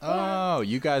 Oh,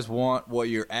 you guys want what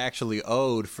you're actually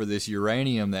owed for this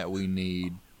uranium that we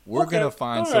need. We're going to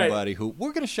find somebody who...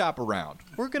 We're going to shop around.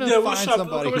 We're going to find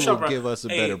somebody who will give us a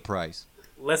better price.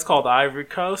 Let's call the Ivory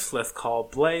Coast. Let's call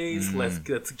Blaze. Let's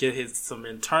get some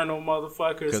internal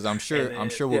motherfuckers. Because I'm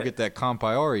sure we'll get that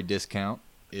Compaoré discount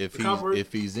if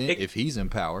he's in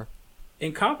power.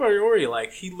 In Compaoré,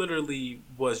 like, he literally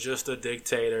was just a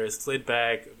dictator, slid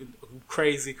back,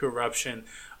 crazy corruption,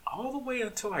 all the way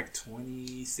until like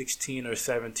 2016 or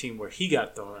 17, where he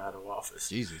got thrown out of office.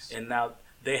 Jesus. And now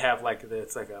they have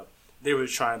they were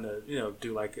trying to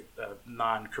do like a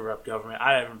non-corrupt government.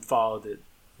 I haven't followed it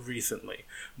recently,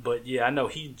 but yeah, I know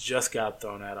he just got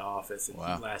thrown out of office in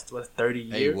the last 30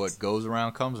 years. Hey, what goes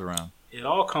around comes around. It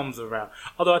all comes around.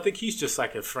 Although I think he's just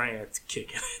like in France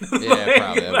kicking. Yeah,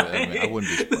 probably. I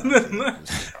wouldn't be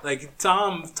surprised. Like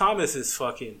Thomas is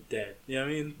fucking dead. You know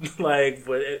what I mean? Like,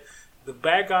 but the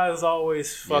bad guys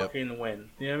always fucking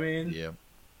win. You know what I mean? Yeah.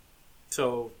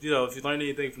 So, if you learn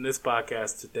anything from this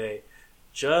podcast today,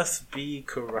 just be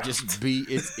corrupt. It's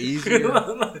easier. You'll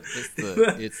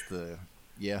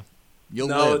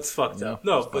live. It's fucked up.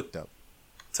 No, but fucked up.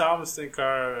 Thomas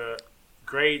Sankara,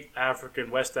 great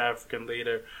West African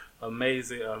leader,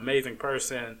 amazing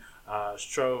person,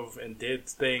 strove and did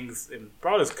things and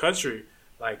brought his country,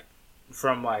 like,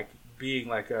 from, like, being,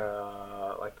 like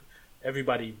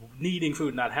everybody needing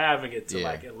food, not having it, to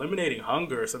like eliminating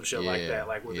hunger or some shit like that,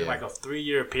 like within like a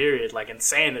 3-year period, like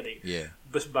insanity. Yeah,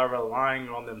 just by relying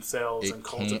on themselves and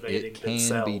cultivating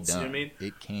themselves. You know what I mean?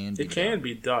 It can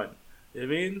be done. You know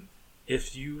what I mean?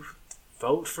 If you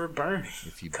vote for Bernie,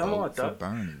 come on, dog.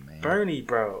 Bernie, man. Bernie,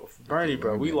 bro.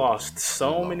 We lost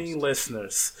so many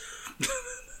listeners.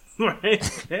 Right?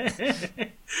 They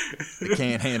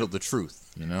can't handle the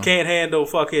truth, Can't handle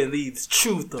fucking these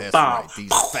truth That's bomb. Right.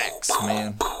 These facts,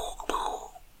 man.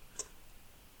 Well,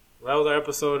 that was our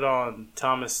episode on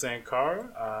Thomas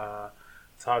Sankara.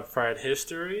 Talk Fried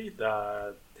History.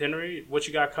 Henry, what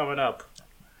you got coming up?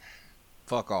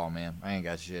 Fuck all, man. I ain't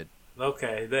got shit.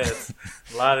 Okay, that's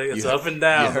a lot of it's up and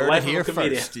down. The life of a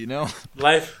comedian. First,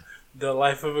 The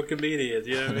life of a comedian.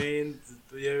 You know what I mean?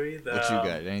 What you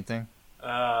got? Anything?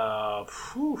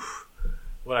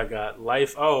 What I got?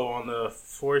 Life. Oh, on the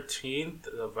 14th,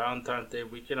 the Valentine's Day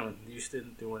weekend, I'm in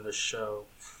Houston doing a show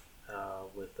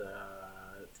with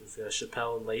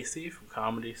Chappelle and Lacey from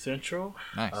Comedy Central.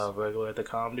 Nice. Regular at the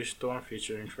Comedy Store,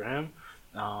 featuring for him.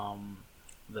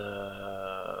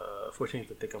 The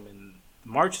 14th, I think I'm in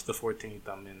March. The 14th,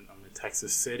 I'm in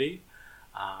Texas City.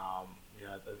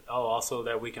 Also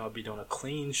that weekend I'll be doing a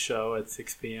clean show at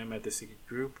 6 p.m. at the Secret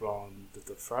Group on the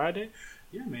Friday.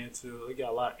 Yeah, man. So we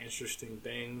got a lot of interesting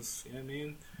things. You know what I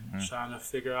mean? Mm-hmm. Trying to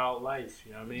figure out life.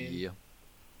 You know what I mean? Yeah.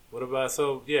 What about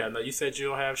you said you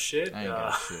don't have shit. I ain't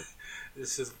got shit.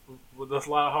 It's just there's a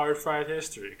lot of hard fried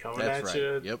history coming at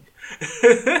you. Yep.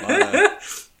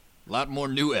 A lot more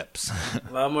new eps.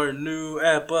 A lot more new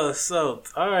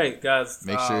episodes. All right, guys.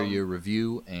 Make sure you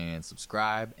review and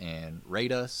subscribe and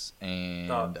rate us. And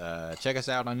check us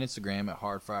out on Instagram at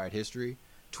Hard Fried History.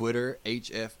 Twitter,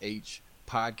 HFH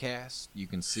Podcast. You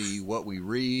can see what we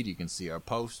read. You can see our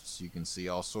posts. You can see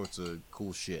all sorts of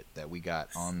cool shit that we got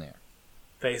on there.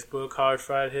 Facebook, Hard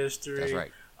Fried History. That's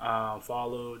right.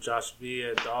 Follow Josh B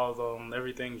at all on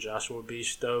everything. Joshua B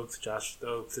Stokes, Josh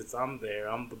Stokes. I'm there.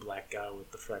 I'm the black guy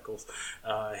with the freckles.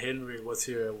 Henry, what's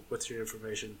your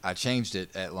information? I changed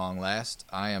it at long last.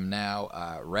 I am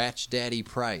now Ratch Daddy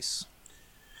Price.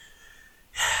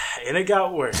 And it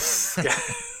got worse.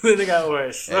 It got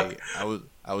worse. Hey,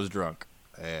 I was drunk.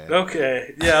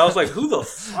 Okay. Yeah, I was like, who the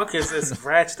fuck is this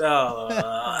Ratched?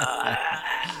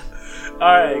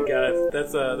 Alright, guys.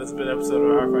 That's been an episode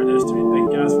of Hard Fried History.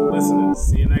 Thank you guys for listening.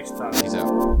 See you next time. Peace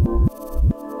out.